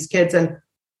to these kids. And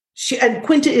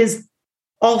Quinta is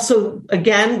also,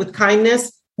 again, with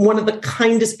kindness, one of the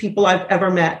kindest people I've ever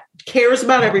met. Cares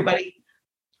about everybody,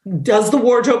 does the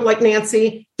wardrobe like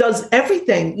Nancy, does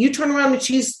everything. You turn around and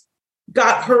she's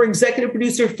got her executive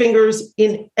producer fingers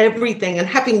in everything. And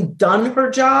having done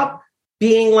her job,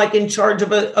 being in charge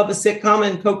of a sitcom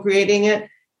and co-creating it,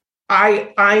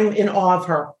 I'm in awe of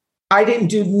her. I didn't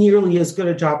do nearly as good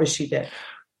a job as she did.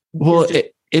 Well,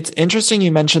 it's interesting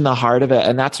you mentioned the heart of it.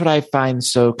 And that's what I find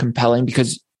so compelling,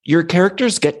 because your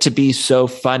characters get to be so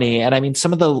funny. And I mean,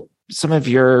 some of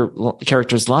your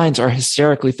characters' lines are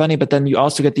hysterically funny, but then you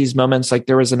also get these moments. Like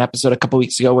there was an episode a couple of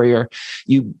weeks ago where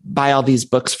you buy all these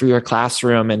books for your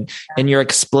classroom and you're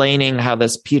explaining how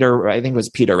this I think it was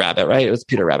Peter Rabbit, right? It was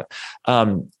Peter Rabbit.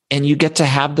 And you get to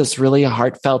have this really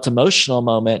heartfelt, emotional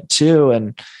moment too.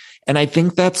 And I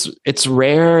think it's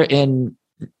rare in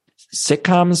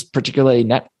sitcoms, particularly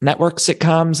network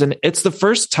sitcoms. And it's the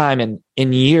first time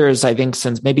in years, I think,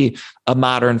 since maybe A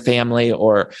Modern Family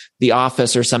or The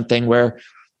Office or something, where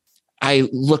I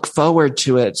look forward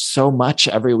to it so much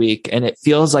every week. And it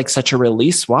feels like such a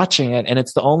release watching it. And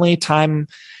it's the only time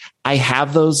I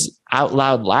have those out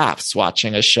loud laughs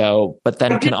watching a show, but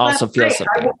then can also feel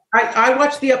something. I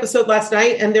watched the episode last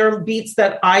night, and there are beats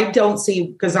that I don't see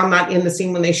because I'm not in the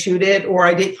scene when they shoot it, or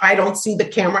I don't see the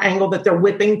camera angle that they're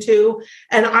whipping to.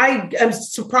 And I am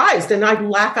surprised and I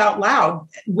laugh out loud,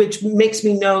 which makes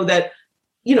me know that,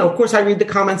 of course I read the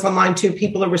comments online too.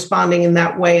 People are responding in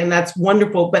that way, and that's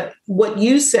wonderful. But what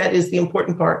you said is the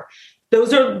important part.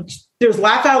 There's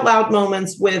laugh out loud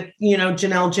moments with,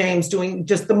 Janelle James doing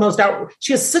just the most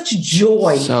she has such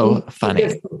joy. So funny.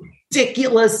 This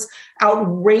ridiculous,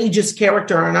 outrageous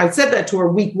character. And I said that to her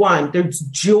week one. There's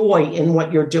joy in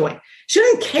what you're doing. She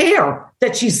doesn't care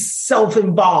that she's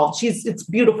self-involved. It's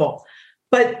beautiful.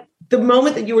 But the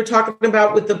moment that you were talking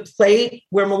about with the plate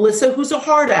where Melissa, who's a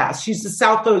hard ass, she's the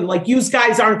South Philly, you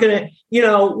guys aren't going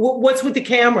to, what's with the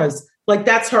cameras?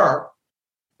 That's her.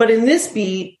 But in this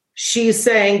beat, she's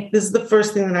saying, this is the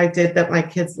first thing that I did that my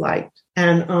kids liked.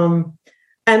 And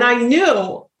I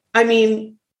knew,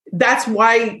 that's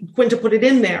why Quinta put it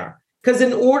in there. Because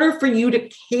in order for you to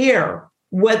care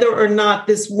whether or not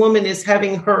this woman is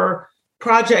having her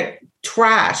project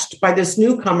trashed by this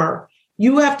newcomer,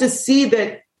 you have to see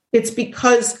that it's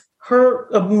because her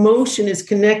emotion is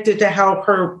connected to how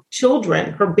her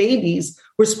children, her babies,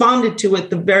 responded to it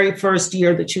the very first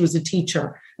year that she was a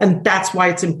teacher. And that's why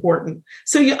it's important.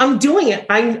 So I'm doing it.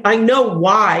 I know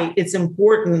why it's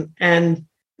important and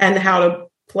how to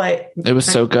play. It was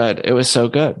so good. It was so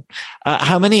good.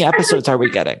 How many episodes are we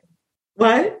getting?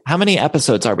 What? How many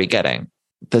episodes are we getting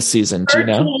this season? Do you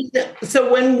know?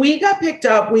 So when we got picked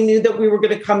up, we knew that we were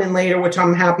going to come in later, which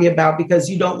I'm happy about, because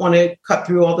you don't want to cut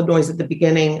through all the noise at the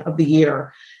beginning of the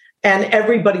year. And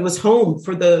everybody was home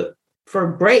for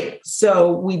break.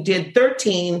 So we did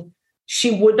 13.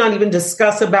 She would not even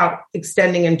discuss about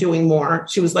extending and doing more.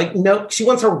 She was like, no, she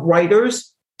wants her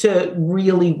writers to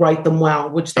really write them well,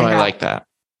 which they have. I like that.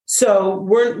 So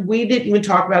we didn't even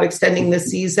talk about extending this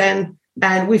season,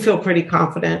 and we feel pretty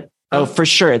confident. Oh, for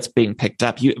sure. It's being picked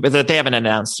up. They haven't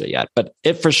announced it yet, but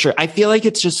for sure. I feel like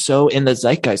it's just so in the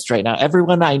zeitgeist right now.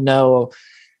 Everyone I know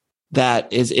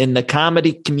that is in the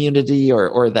comedy community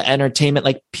or the entertainment.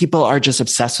 Like people are just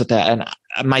obsessed with that.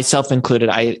 And myself included,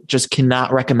 I just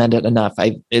cannot recommend it enough.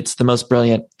 It's the most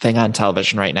brilliant thing on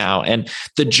television right now. And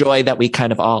the joy that we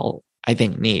kind of all, I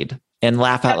think, need and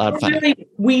laugh out loud funny. Really,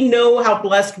 we know how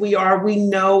blessed we are. We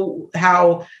know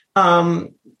how,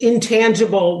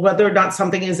 intangible, whether or not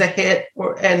something is a hit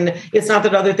and it's not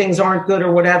that other things aren't good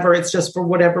or whatever. It's just for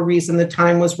whatever reason, the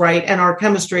time was right. And our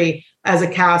chemistry as a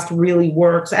cast really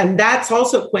works. And that's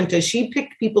also Quinta. She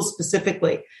picked people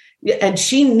specifically and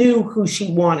she knew who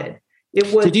she wanted.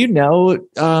 Did you know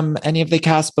any of the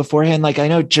cast beforehand? Like I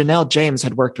know Janelle James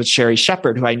had worked with Sherry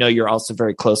Shepherd, who I know you're also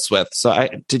very close with. So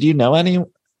did you know any?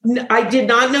 I did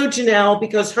not know Janelle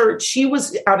because she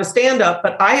was out of stand-up,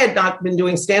 but I had not been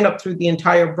doing stand-up through the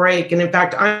entire break. And in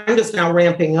fact, I'm just now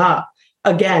ramping up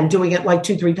again, doing it like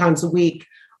 2-3 times a week.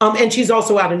 And she's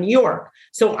also out in New York.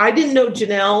 So I didn't know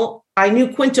Janelle. I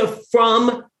knew Quinta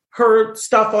from her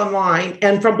stuff online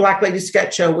and from Black Lady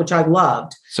Sketch Show, which I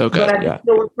loved. So good. But I didn't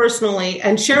know her personally.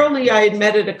 And Cheryl Lee, I had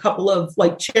met at a couple of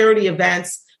like charity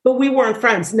events, but we weren't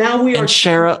friends. Now we are. And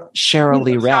Cheryl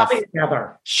Lee Ralph.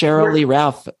 Cheryl Lee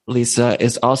Ralph, Lisa,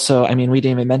 is also, I mean, we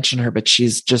didn't even mention her, but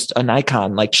she's just an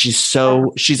icon. Like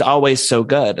she's always so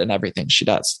good in everything she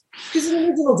does. She's an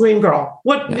original dream girl.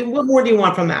 What more do you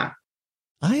want from that?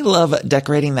 I love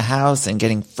decorating the house and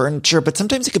getting furniture, but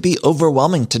sometimes it could be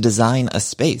overwhelming to design a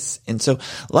space. And so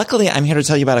luckily I'm here to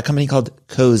tell you about a company called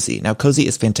Cozy. Now Cozy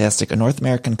is fantastic, a North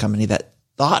American company that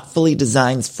thoughtfully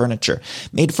designs furniture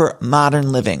made for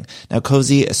modern living. Now,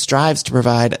 Cozy strives to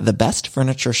provide the best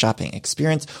furniture shopping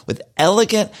experience with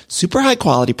elegant, super high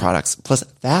quality products, plus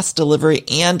fast delivery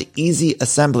and easy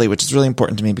assembly, which is really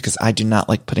important to me because I do not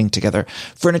like putting together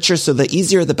furniture. So the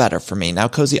easier, the better for me. Now,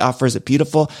 Cozy offers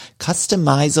beautiful,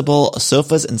 customizable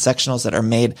sofas and sectionals that are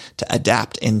made to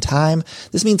adapt in time.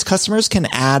 This means customers can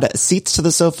add seats to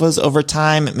the sofas over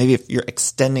time. Maybe if you're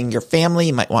extending your family,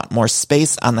 you might want more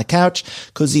space on the couch.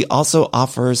 Cozy also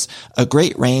offers a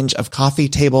great range of coffee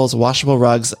tables, washable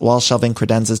rugs, wall shelving,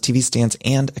 credenzas, TV stands,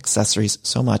 and accessories.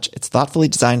 So much. It's thoughtfully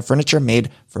designed furniture made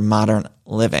for modern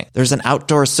living. There's an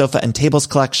outdoor sofa and tables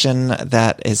collection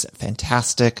that is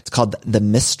fantastic. It's called the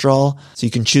Mistral. So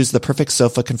you can choose the perfect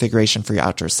sofa configuration for your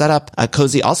outdoor setup.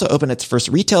 Cozy also opened its first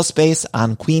retail space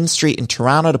on Queen Street in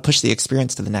Toronto to push the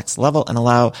experience to the next level and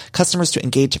allow customers to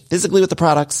engage physically with the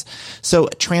products. So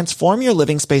transform your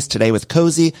living space today with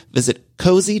Cozy. Visit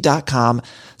cozy.com,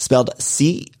 spelled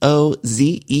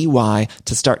COZEY,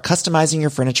 to start customizing your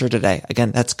furniture today.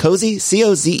 Again, that's Cozy,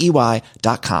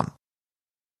 COZEY.com.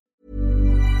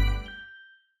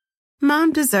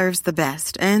 Mom deserves the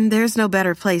best, and there's no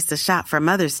better place to shop for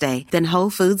Mother's Day than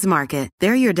Whole Foods Market.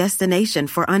 They're your destination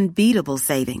for unbeatable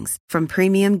savings, from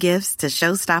premium gifts to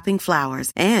show-stopping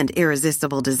flowers and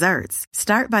irresistible desserts.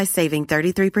 Start by saving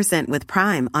 33% with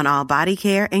Prime on all body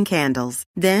care and candles.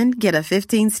 Then get a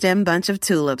 15-stem bunch of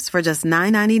tulips for just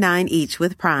 $9.99 each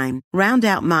with Prime. Round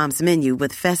out Mom's menu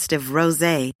with festive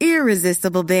rosé,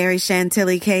 irresistible berry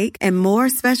chantilly cake, and more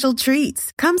special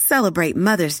treats. Come celebrate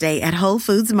Mother's Day at Whole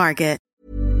Foods Market.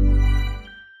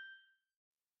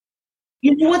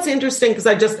 You know what's interesting?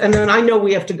 Because and then I know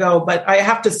we have to go, but I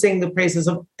have to sing the praises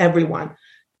of everyone.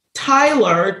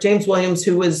 Tyler, James Williams,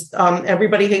 who is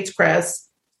Everybody Hates Chris.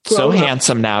 So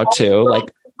handsome now too.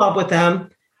 Like love with them.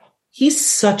 He's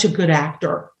such a good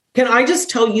actor. Can I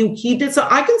just tell you,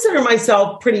 I consider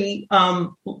myself pretty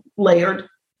layered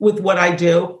with what I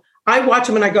do. I watch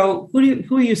him and I go,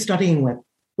 who are you studying with?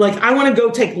 Like, I want to go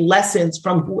take lessons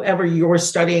from whoever you're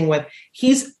studying with.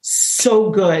 He's so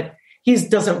good. He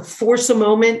doesn't force a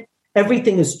moment.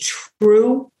 Everything is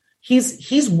true.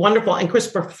 He's wonderful. And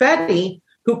Chris Perfetti,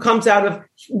 who comes out of,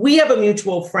 we have a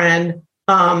mutual friend,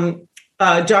 John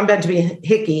Benjamin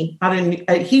Hickey.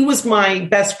 He was my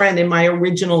best friend in my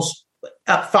original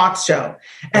Fox show.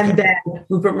 And then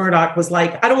Rupert Murdoch was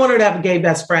like, I don't want her to have a gay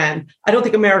best friend. I don't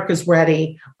think America's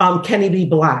ready. Can he be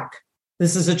Black?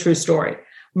 This is a true story.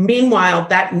 Meanwhile,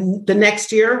 the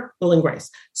next year, Will and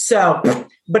Grace. So,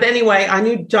 but anyway, I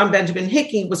knew John Benjamin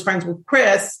Hickey was friends with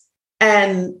Chris,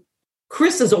 and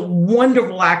Chris is a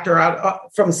wonderful actor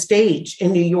out from stage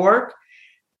in New York.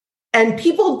 And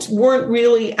people weren't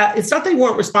really, it's not they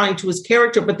weren't responding to his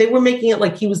character, but they were making it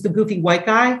like he was the goofy white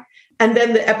guy. And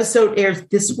then the episode airs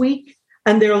this week.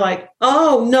 And they're like,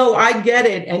 oh, no, I get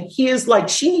it. And he is like,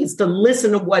 she needs to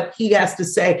listen to what he has to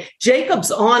say. Jacob's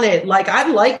on it. Like, I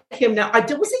like him now. Was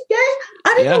he gay?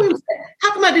 I didn't know he was gay.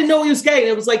 How come I didn't know he was gay? And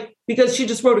it was like, because she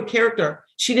just wrote a character.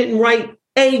 She didn't write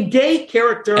a gay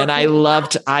character. And I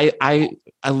loved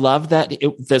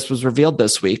that this was revealed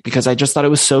this week because I just thought it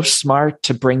was so smart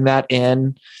to bring that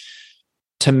in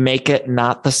to make it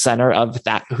not the center of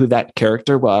that, who that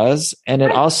character was. And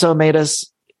it also made us,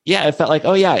 it felt like,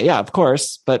 oh yeah, of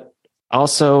course. But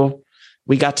also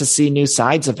we got to see new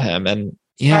sides of him. And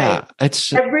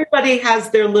it's everybody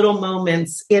has their little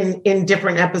moments in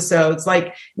different episodes.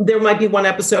 Like there might be one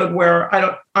episode where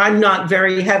I'm not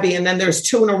very heavy. And then there's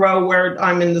 2 in a row where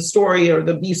I'm in the story or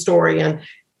the B story. And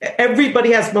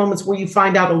everybody has moments where you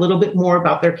find out a little bit more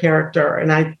about their character.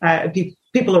 And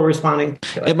people are responding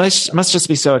to it. It must just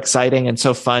be so exciting and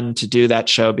so fun to do that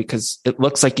show, because it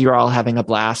looks like you're all having a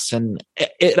blast. And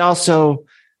it also,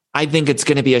 I think it's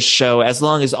going to be a show, as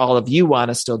long as all of you want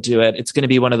to still do it, it's going to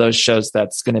be one of those shows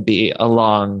that's going to be a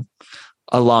long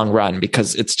run,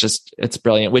 because it's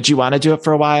brilliant. Would you want to do it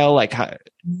for a while? Like, how?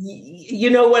 You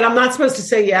know what? I'm not supposed to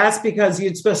say yes, because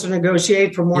you're supposed to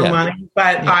negotiate for more money,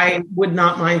 but I would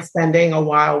not mind spending a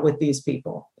while with these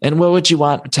people. And what would you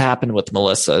want to happen with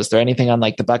Melissa? Is there anything on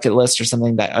like the bucket list or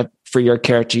something that for your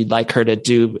character, you'd like her to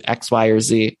do X, Y, or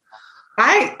Z?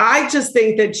 I just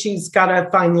think that she's got to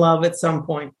find love at some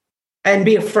point and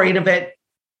be afraid of it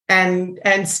and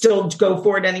still go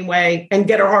for it anyway and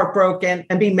get her heart broken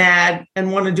and be mad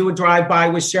and want to do a drive-by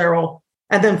with Cheryl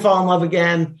and then fall in love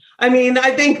again. I mean,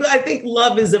 I think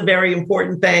love is a very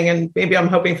important thing, and maybe I'm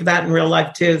hoping for that in real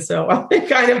life too. So I'm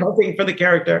kind of hoping for the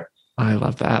character. I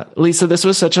love that. Lisa, this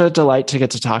was such a delight to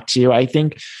get to talk to you. I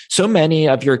think so many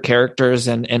of your characters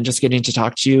and just getting to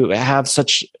talk to you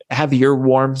have your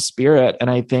warm spirit. And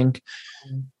I think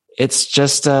it's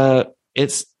just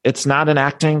it's not an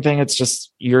acting thing. It's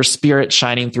just your spirit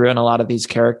shining through in a lot of these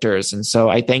characters. And so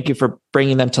I thank you for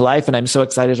bringing them to life. And I'm so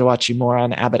excited to watch you more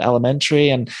on Abbott Elementary.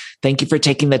 And thank you for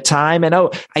taking the time. And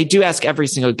I do ask every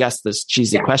single guest this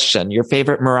cheesy question: your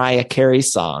favorite Mariah Carey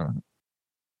song?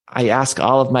 I ask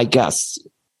all of my guests.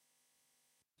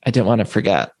 I didn't want to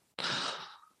forget.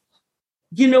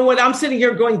 You know what? I'm sitting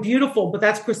here going Beautiful, but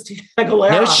that's Christina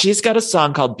Aguilera. No, she's got a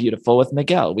song called Beautiful with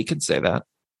Miguel. We could say that.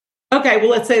 Okay, well,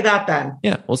 let's say that then.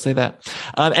 Yeah, we'll say that.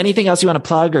 Anything else you want to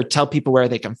plug or tell people where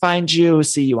they can find you,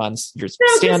 see you on your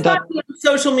stand-up? Just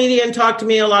social media and talk to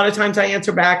me. A lot of times I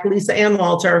answer back. Lisa Ann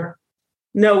Walter.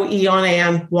 No E on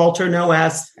Ann, Walter, no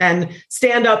S. And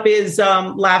stand-up is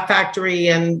Laugh Factory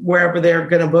and wherever they're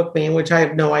going to book me, which I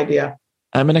have no idea.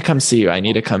 I'm going to come see you. I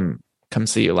need to come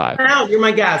see you live. Now, you're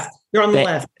my guest. You're on the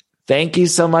list. Thank you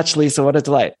so much, Lisa. What a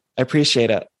delight. I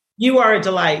appreciate it. You are a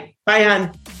delight. Bye,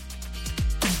 hon.